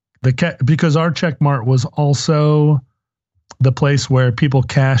 Because our Checkmart was also the place where people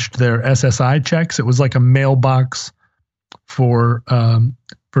cashed their SSI checks. It was like a mailbox for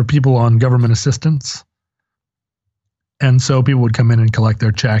people on government assistance. And so people would come in and collect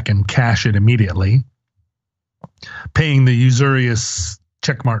their check and cash it immediately, paying the usurious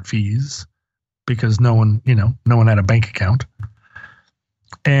Checkmart fees because no one had a bank account.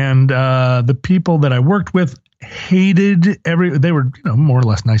 And the people that I worked with hated they were, more or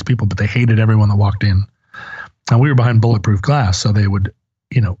less nice people, but they hated everyone that walked in. And we were behind bulletproof glass. So they would,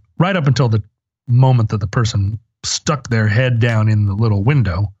 right up until the moment that the person stuck their head down in the little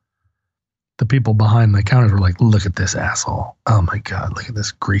window, the people behind the counters were like, look at this asshole. Oh my God, look at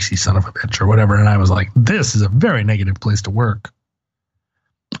this greasy son of a bitch or whatever. And I was like, this is a very negative place to work.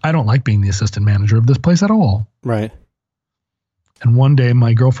 I don't like being the assistant manager of this place at all. Right. And one day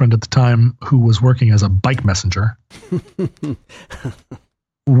my girlfriend at the time, who was working as a bike messenger,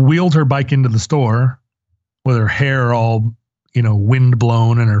 wheeled her bike into the store with her hair all, wind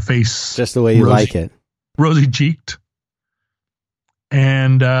blown and her face just the way you like it, rosy cheeked.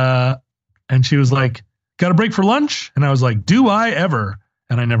 And she was like, got a break for lunch? And I was like, do I ever?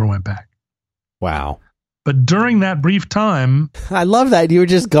 And I never went back. Wow. But during that brief time, I love that you were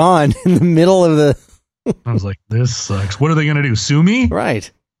just gone in the middle of the. I was like, this sucks. What are they going to do? Sue me? Right.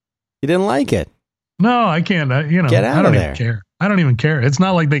 You didn't like it. No, I can't. Get out of there. Even care. I don't even care. It's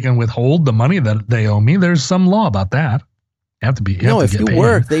not like they can withhold the money that they owe me. There's some law about that. You have to be. If you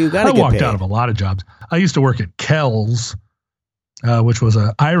work, you got to get paid. I walked out of a lot of jobs. I used to work at Kells, which was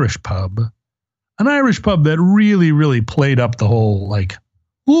an Irish pub that really, really played up the whole like,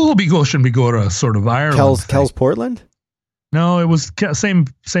 we'll be go to sort of Ireland. Kells, Portland. No, it was same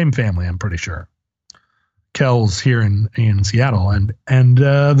family. I'm pretty sure. Kells here in Seattle, and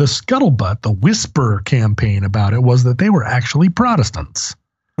the scuttlebutt, the whisper campaign about it was that they were actually Protestants,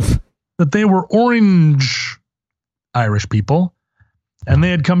 that they were orange Irish people, and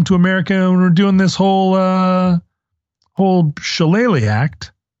they had come to America and were doing this whole shillelagh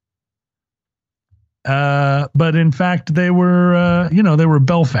act. But in fact, they were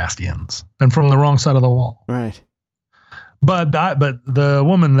Belfastians and from the wrong side of the wall. Right. But the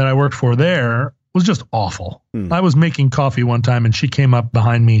woman that I worked for there was just awful. I was making coffee one time and she came up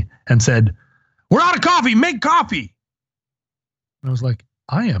behind me and said, "We're out of coffee, make coffee." And I was like,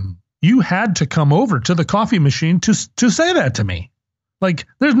 you had to come over to the coffee machine to say that to me. Like,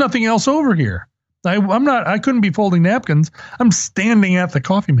 there's nothing else over here. I couldn't be folding napkins. I'm standing at the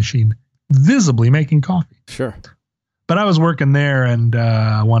coffee machine, visibly making coffee. Sure. But I was working there and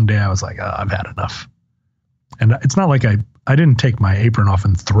one day I was like, I've had enough. And it's not like I didn't take my apron off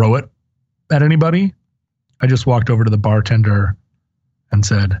and throw it at anybody. I just walked over to the bartender and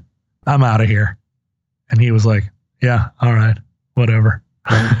said, "I'm out of here." And he was like, "Yeah, all right, whatever."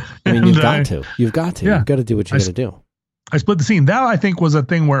 I mean, you've got to. You've got to do what you got to do. I split the scene. That, I think, was a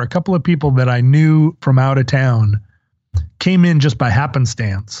thing where a couple of people that I knew from out of town came in just by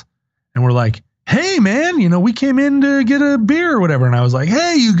happenstance and were like, hey man, we came in to get a beer or whatever. And I was like,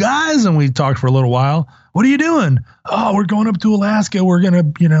 hey, you guys. And we talked for a little while. What are you doing? Oh, we're going up to Alaska. We're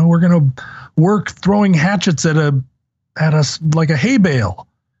going to work throwing hatchets at like a hay bale.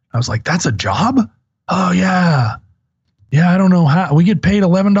 I was like, that's a job? Oh yeah. Yeah. I don't know how we get paid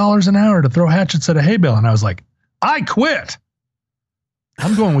 $11 an hour to throw hatchets at a hay bale. And I was like, I quit.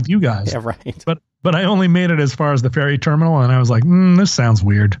 I'm going with you guys. Yeah, right. But I only made it as far as the ferry terminal. And I was like, this sounds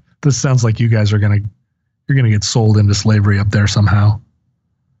weird. This sounds like you guys you're going to get sold into slavery up there somehow.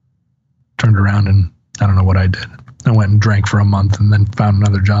 Turned around and I don't know what I did. I went and drank for a month and then found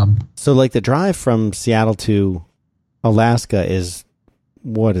another job. So like the drive from Seattle to Alaska is,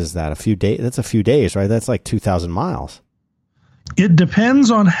 what is that? A few days? That's a few days, right? That's like 2,000 miles. It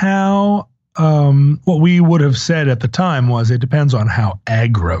depends on how, what we would have said at the time was it depends on how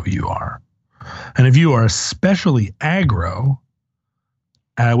aggro you are. And if you are especially aggro,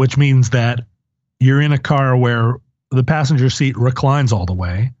 which means that you're in a car where the passenger seat reclines all the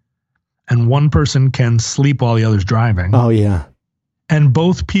way and one person can sleep while the other's driving. Oh, yeah. And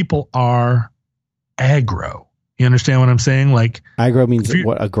both people are aggro. You understand what I'm saying? Like aggro means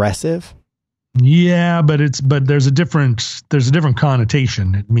what? Aggressive? Yeah, but there's a different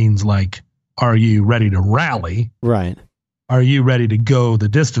connotation. It means like, are you ready to rally? Right. Are you ready to go the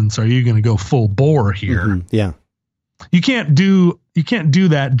distance? Are you going to go full bore here? Mm-hmm. Yeah. You can't do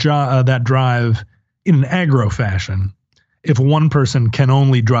that drive in an aggro fashion if one person can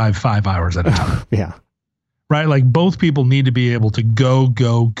only drive 5 hours at a time. Yeah. Right? Like both people need to be able to go,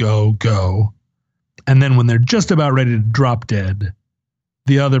 go, go, go. And then when they're just about ready to drop dead,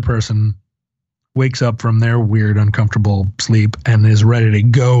 the other person wakes up from their weird, uncomfortable sleep and is ready to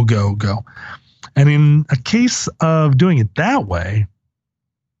go, go, go. And in a case of doing it that way,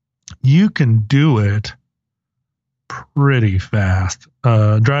 you can do it pretty fast.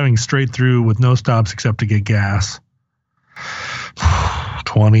 Driving straight through with no stops except to get gas.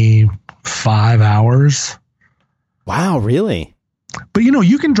 25 hours. Wow, really? But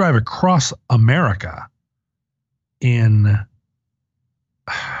you can drive across America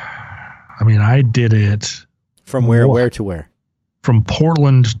I did it. From where to where? From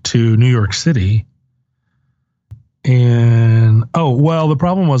Portland to New York City. And the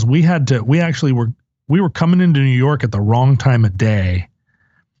problem was we were coming into New York at the wrong time of day.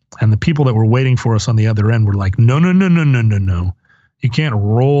 And the people that were waiting for us on the other end were like, no. You can't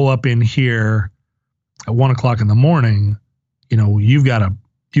roll up in here at 1 o'clock in the morning. You've got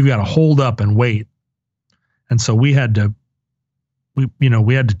to hold up and wait. And so we had to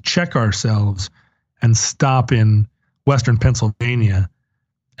check ourselves and stop in Western Pennsylvania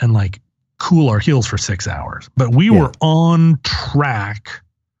and like cool our heels for 6 hours. But we were on track.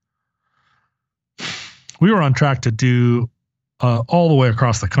 We were on track to do all the way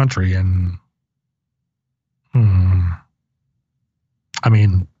across the country. And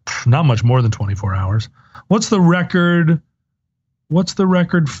not much more than 24 hours. What's the record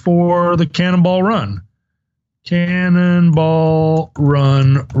for the Cannonball Run? Cannonball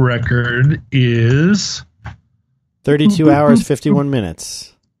Run record is 32 hours, 51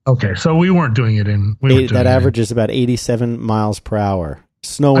 minutes. Okay, so we weren't doing it in... That average is about 87 miles per hour.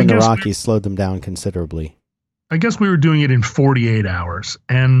 Snow in the Rockies slowed them down considerably. I guess we were doing it in 48 hours.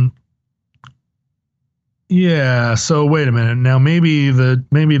 And yeah, so wait a minute. Now maybe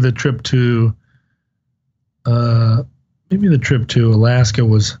the trip to Alaska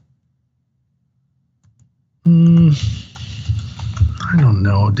was... I don't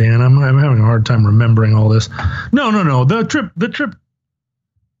know, Dan. I'm having a hard time remembering all this. No. The trip.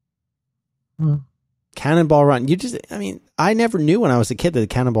 Cannonball Run. I never knew when I was a kid that the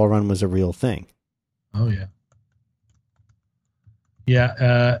Cannonball Run was a real thing. Oh yeah.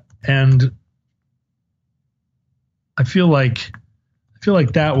 Yeah, and I feel like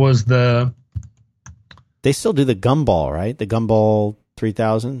that was the. They still do the Gumball, right? The Gumball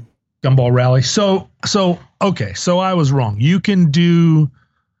 3000. Gumball Rally. So okay. So I was wrong. You can do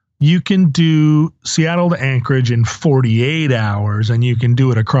Seattle to Anchorage in 48 hours, and you can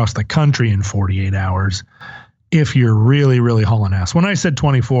do it across the country in 48 hours if you're really, really hauling ass. When I said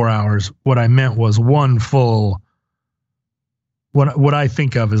 24 hours, what I meant was one full. What I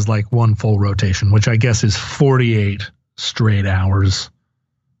think of is like one full rotation, which I guess is 48 straight hours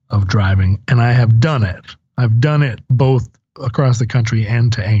of driving, and I have done it. I've done it both across the country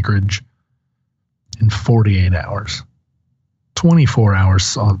and to Anchorage in 48 hours. 24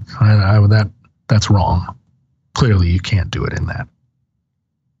 hours. That's wrong. Clearly you can't do it in that.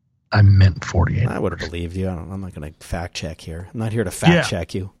 I meant 48. I would have believed you. I'm not going to fact check here. I'm not here to fact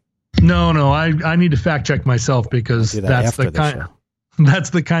check you. No, I need to fact check myself because that's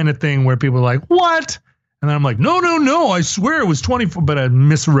the kind of thing where people are like, what? And then I'm like, no, I swear it was 24, but I'm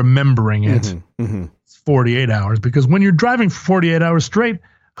misremembering it. It's 48 hours because when you're driving for 48 hours straight,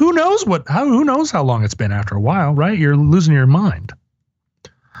 who knows how long it's been after a while, right? You're losing your mind.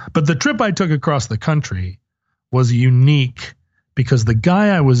 But the trip I took across the country was unique because the guy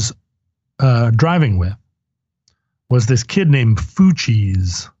I was driving with was this kid named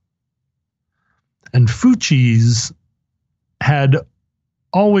Fuchs. And Fuchs had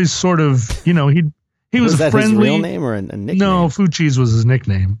always sort of, he was that friendly. His real name or a nickname? No, Fuchs was his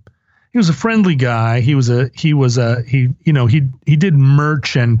nickname. He was a friendly guy. He did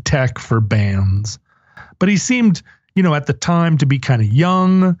merch and tech for bands, but he seemed, at the time to be kind of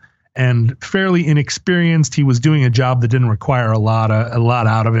young and fairly inexperienced. He was doing a job that didn't require a lot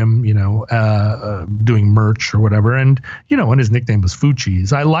out of him, doing merch or whatever. And his nickname was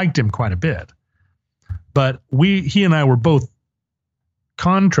Fuchs. I liked him quite a bit, but he and I were both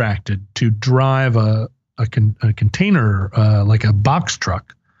contracted to drive a container, like a box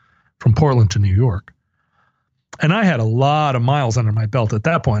truck from Portland to New York. And I had a lot of miles under my belt at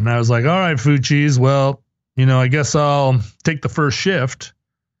that point. And I was like, all right, Fuchs, well, I guess I'll take the first shift.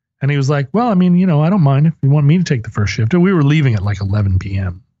 And he was like, well, I don't mind if you want me to take the first shift. And we were leaving at like 11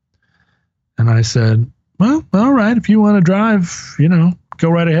 p.m. And I said, well, all right, if you want to drive, go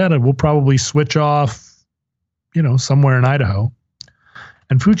right ahead. And we'll probably switch off, somewhere in Idaho.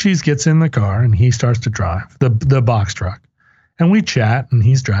 And Fuchs gets in the car and he starts to drive the box truck. And we chat and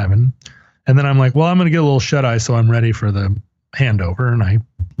he's driving. And then I'm like, well, I'm going to get a little shut eye, so I'm ready for the handover. And I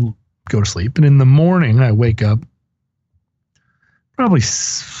go to sleep. And in the morning, I wake up probably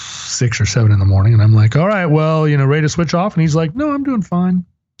 6 or 7 in the morning. And I'm like, all right, well, ready to switch off? And he's like, no, I'm doing fine.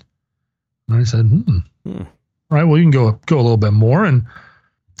 And I said, all right, well, you can go a little bit more. And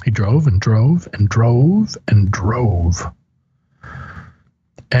he drove and drove and drove and drove.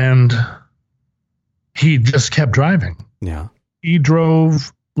 And he just kept driving. Yeah. He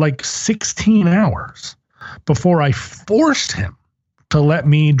drove like 16 hours before I forced him to let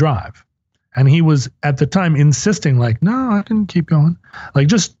me drive. And he was at the time insisting like, no, I can keep going. Like,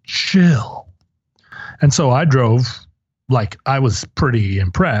 just chill. And so I drove, like, I was pretty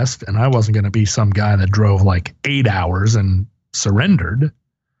impressed, and I wasn't going to be some guy that drove like 8 hours and surrendered.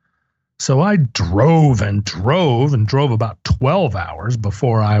 So I drove and drove and drove about 12 hours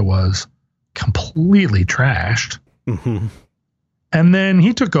before I was completely trashed. Mm-hmm. And then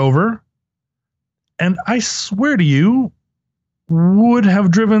he took over, and I swear to you, would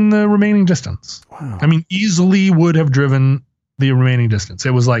have driven the remaining distance. Wow. Easily would have driven the remaining distance.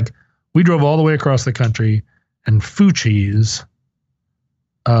 It was like we drove all the way across the country, and Fuchs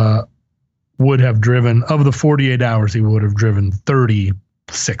would have driven, of the 48 hours, he would have driven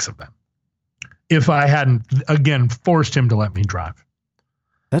 36 of them if I hadn't, again, forced him to let me drive.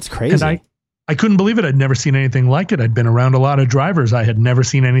 That's crazy. And I couldn't believe it. I'd never seen anything like it. I'd been around a lot of drivers. I had never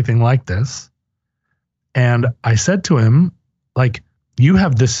seen anything like this. And I said to him, like, you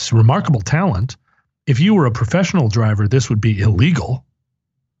have this remarkable talent. If you were a professional driver, this would be illegal.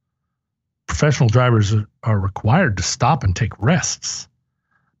 Professional drivers are required to stop and take rests.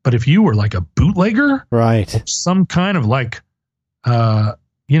 But if you were like a bootlegger, right, or some kind of like,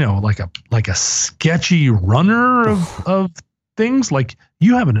 like a sketchy runner of things, like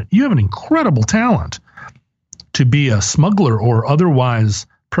you have an incredible talent to be a smuggler or otherwise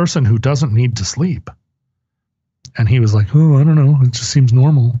person who doesn't need to sleep. And he was like, oh, I don't know. It just seems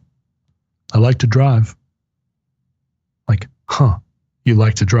normal. I like to drive. Like, you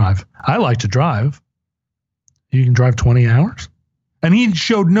like to drive? I like to drive. You can drive 20 hours? And he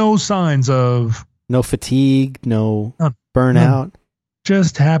showed no signs of... No fatigue, no burnout.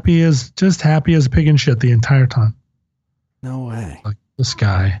 Just happy as a pig in shit the entire time. No way. Like, this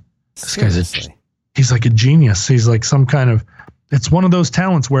guy's he's like a genius. He's like some kind of... It's one of those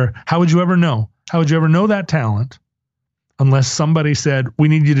talents where, how would you ever know? How would you ever know that talent unless somebody said, we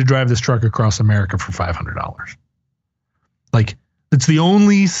need you to drive this truck across America for $500? Like, it's the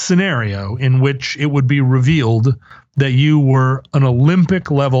only scenario in which it would be revealed that you were an Olympic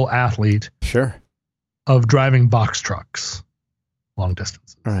level athlete. Sure. Of driving box trucks long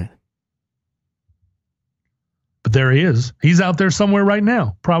distances. Right. But there he is. He's out there somewhere right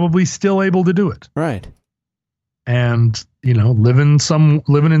now, probably still able to do it. Right. And, living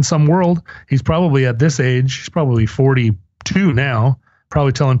in some world. He's probably at this age, he's probably 42 now,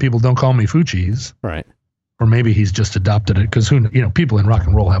 probably telling people, don't call me Fuchs. Right. Or maybe he's just adopted it because people in rock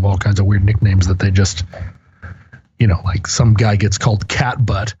and roll have all kinds of weird nicknames that they just, like some guy gets called Cat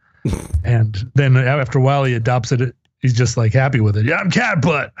Butt. And then after a while he adopts it. He's just like happy with it. Yeah, I'm Cat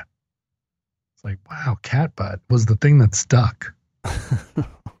Butt. It's like, wow, cat butt was the thing that stuck.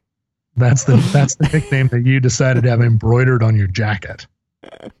 That's the nickname that you decided to have embroidered on your jacket.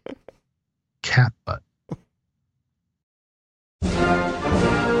 Cat butt.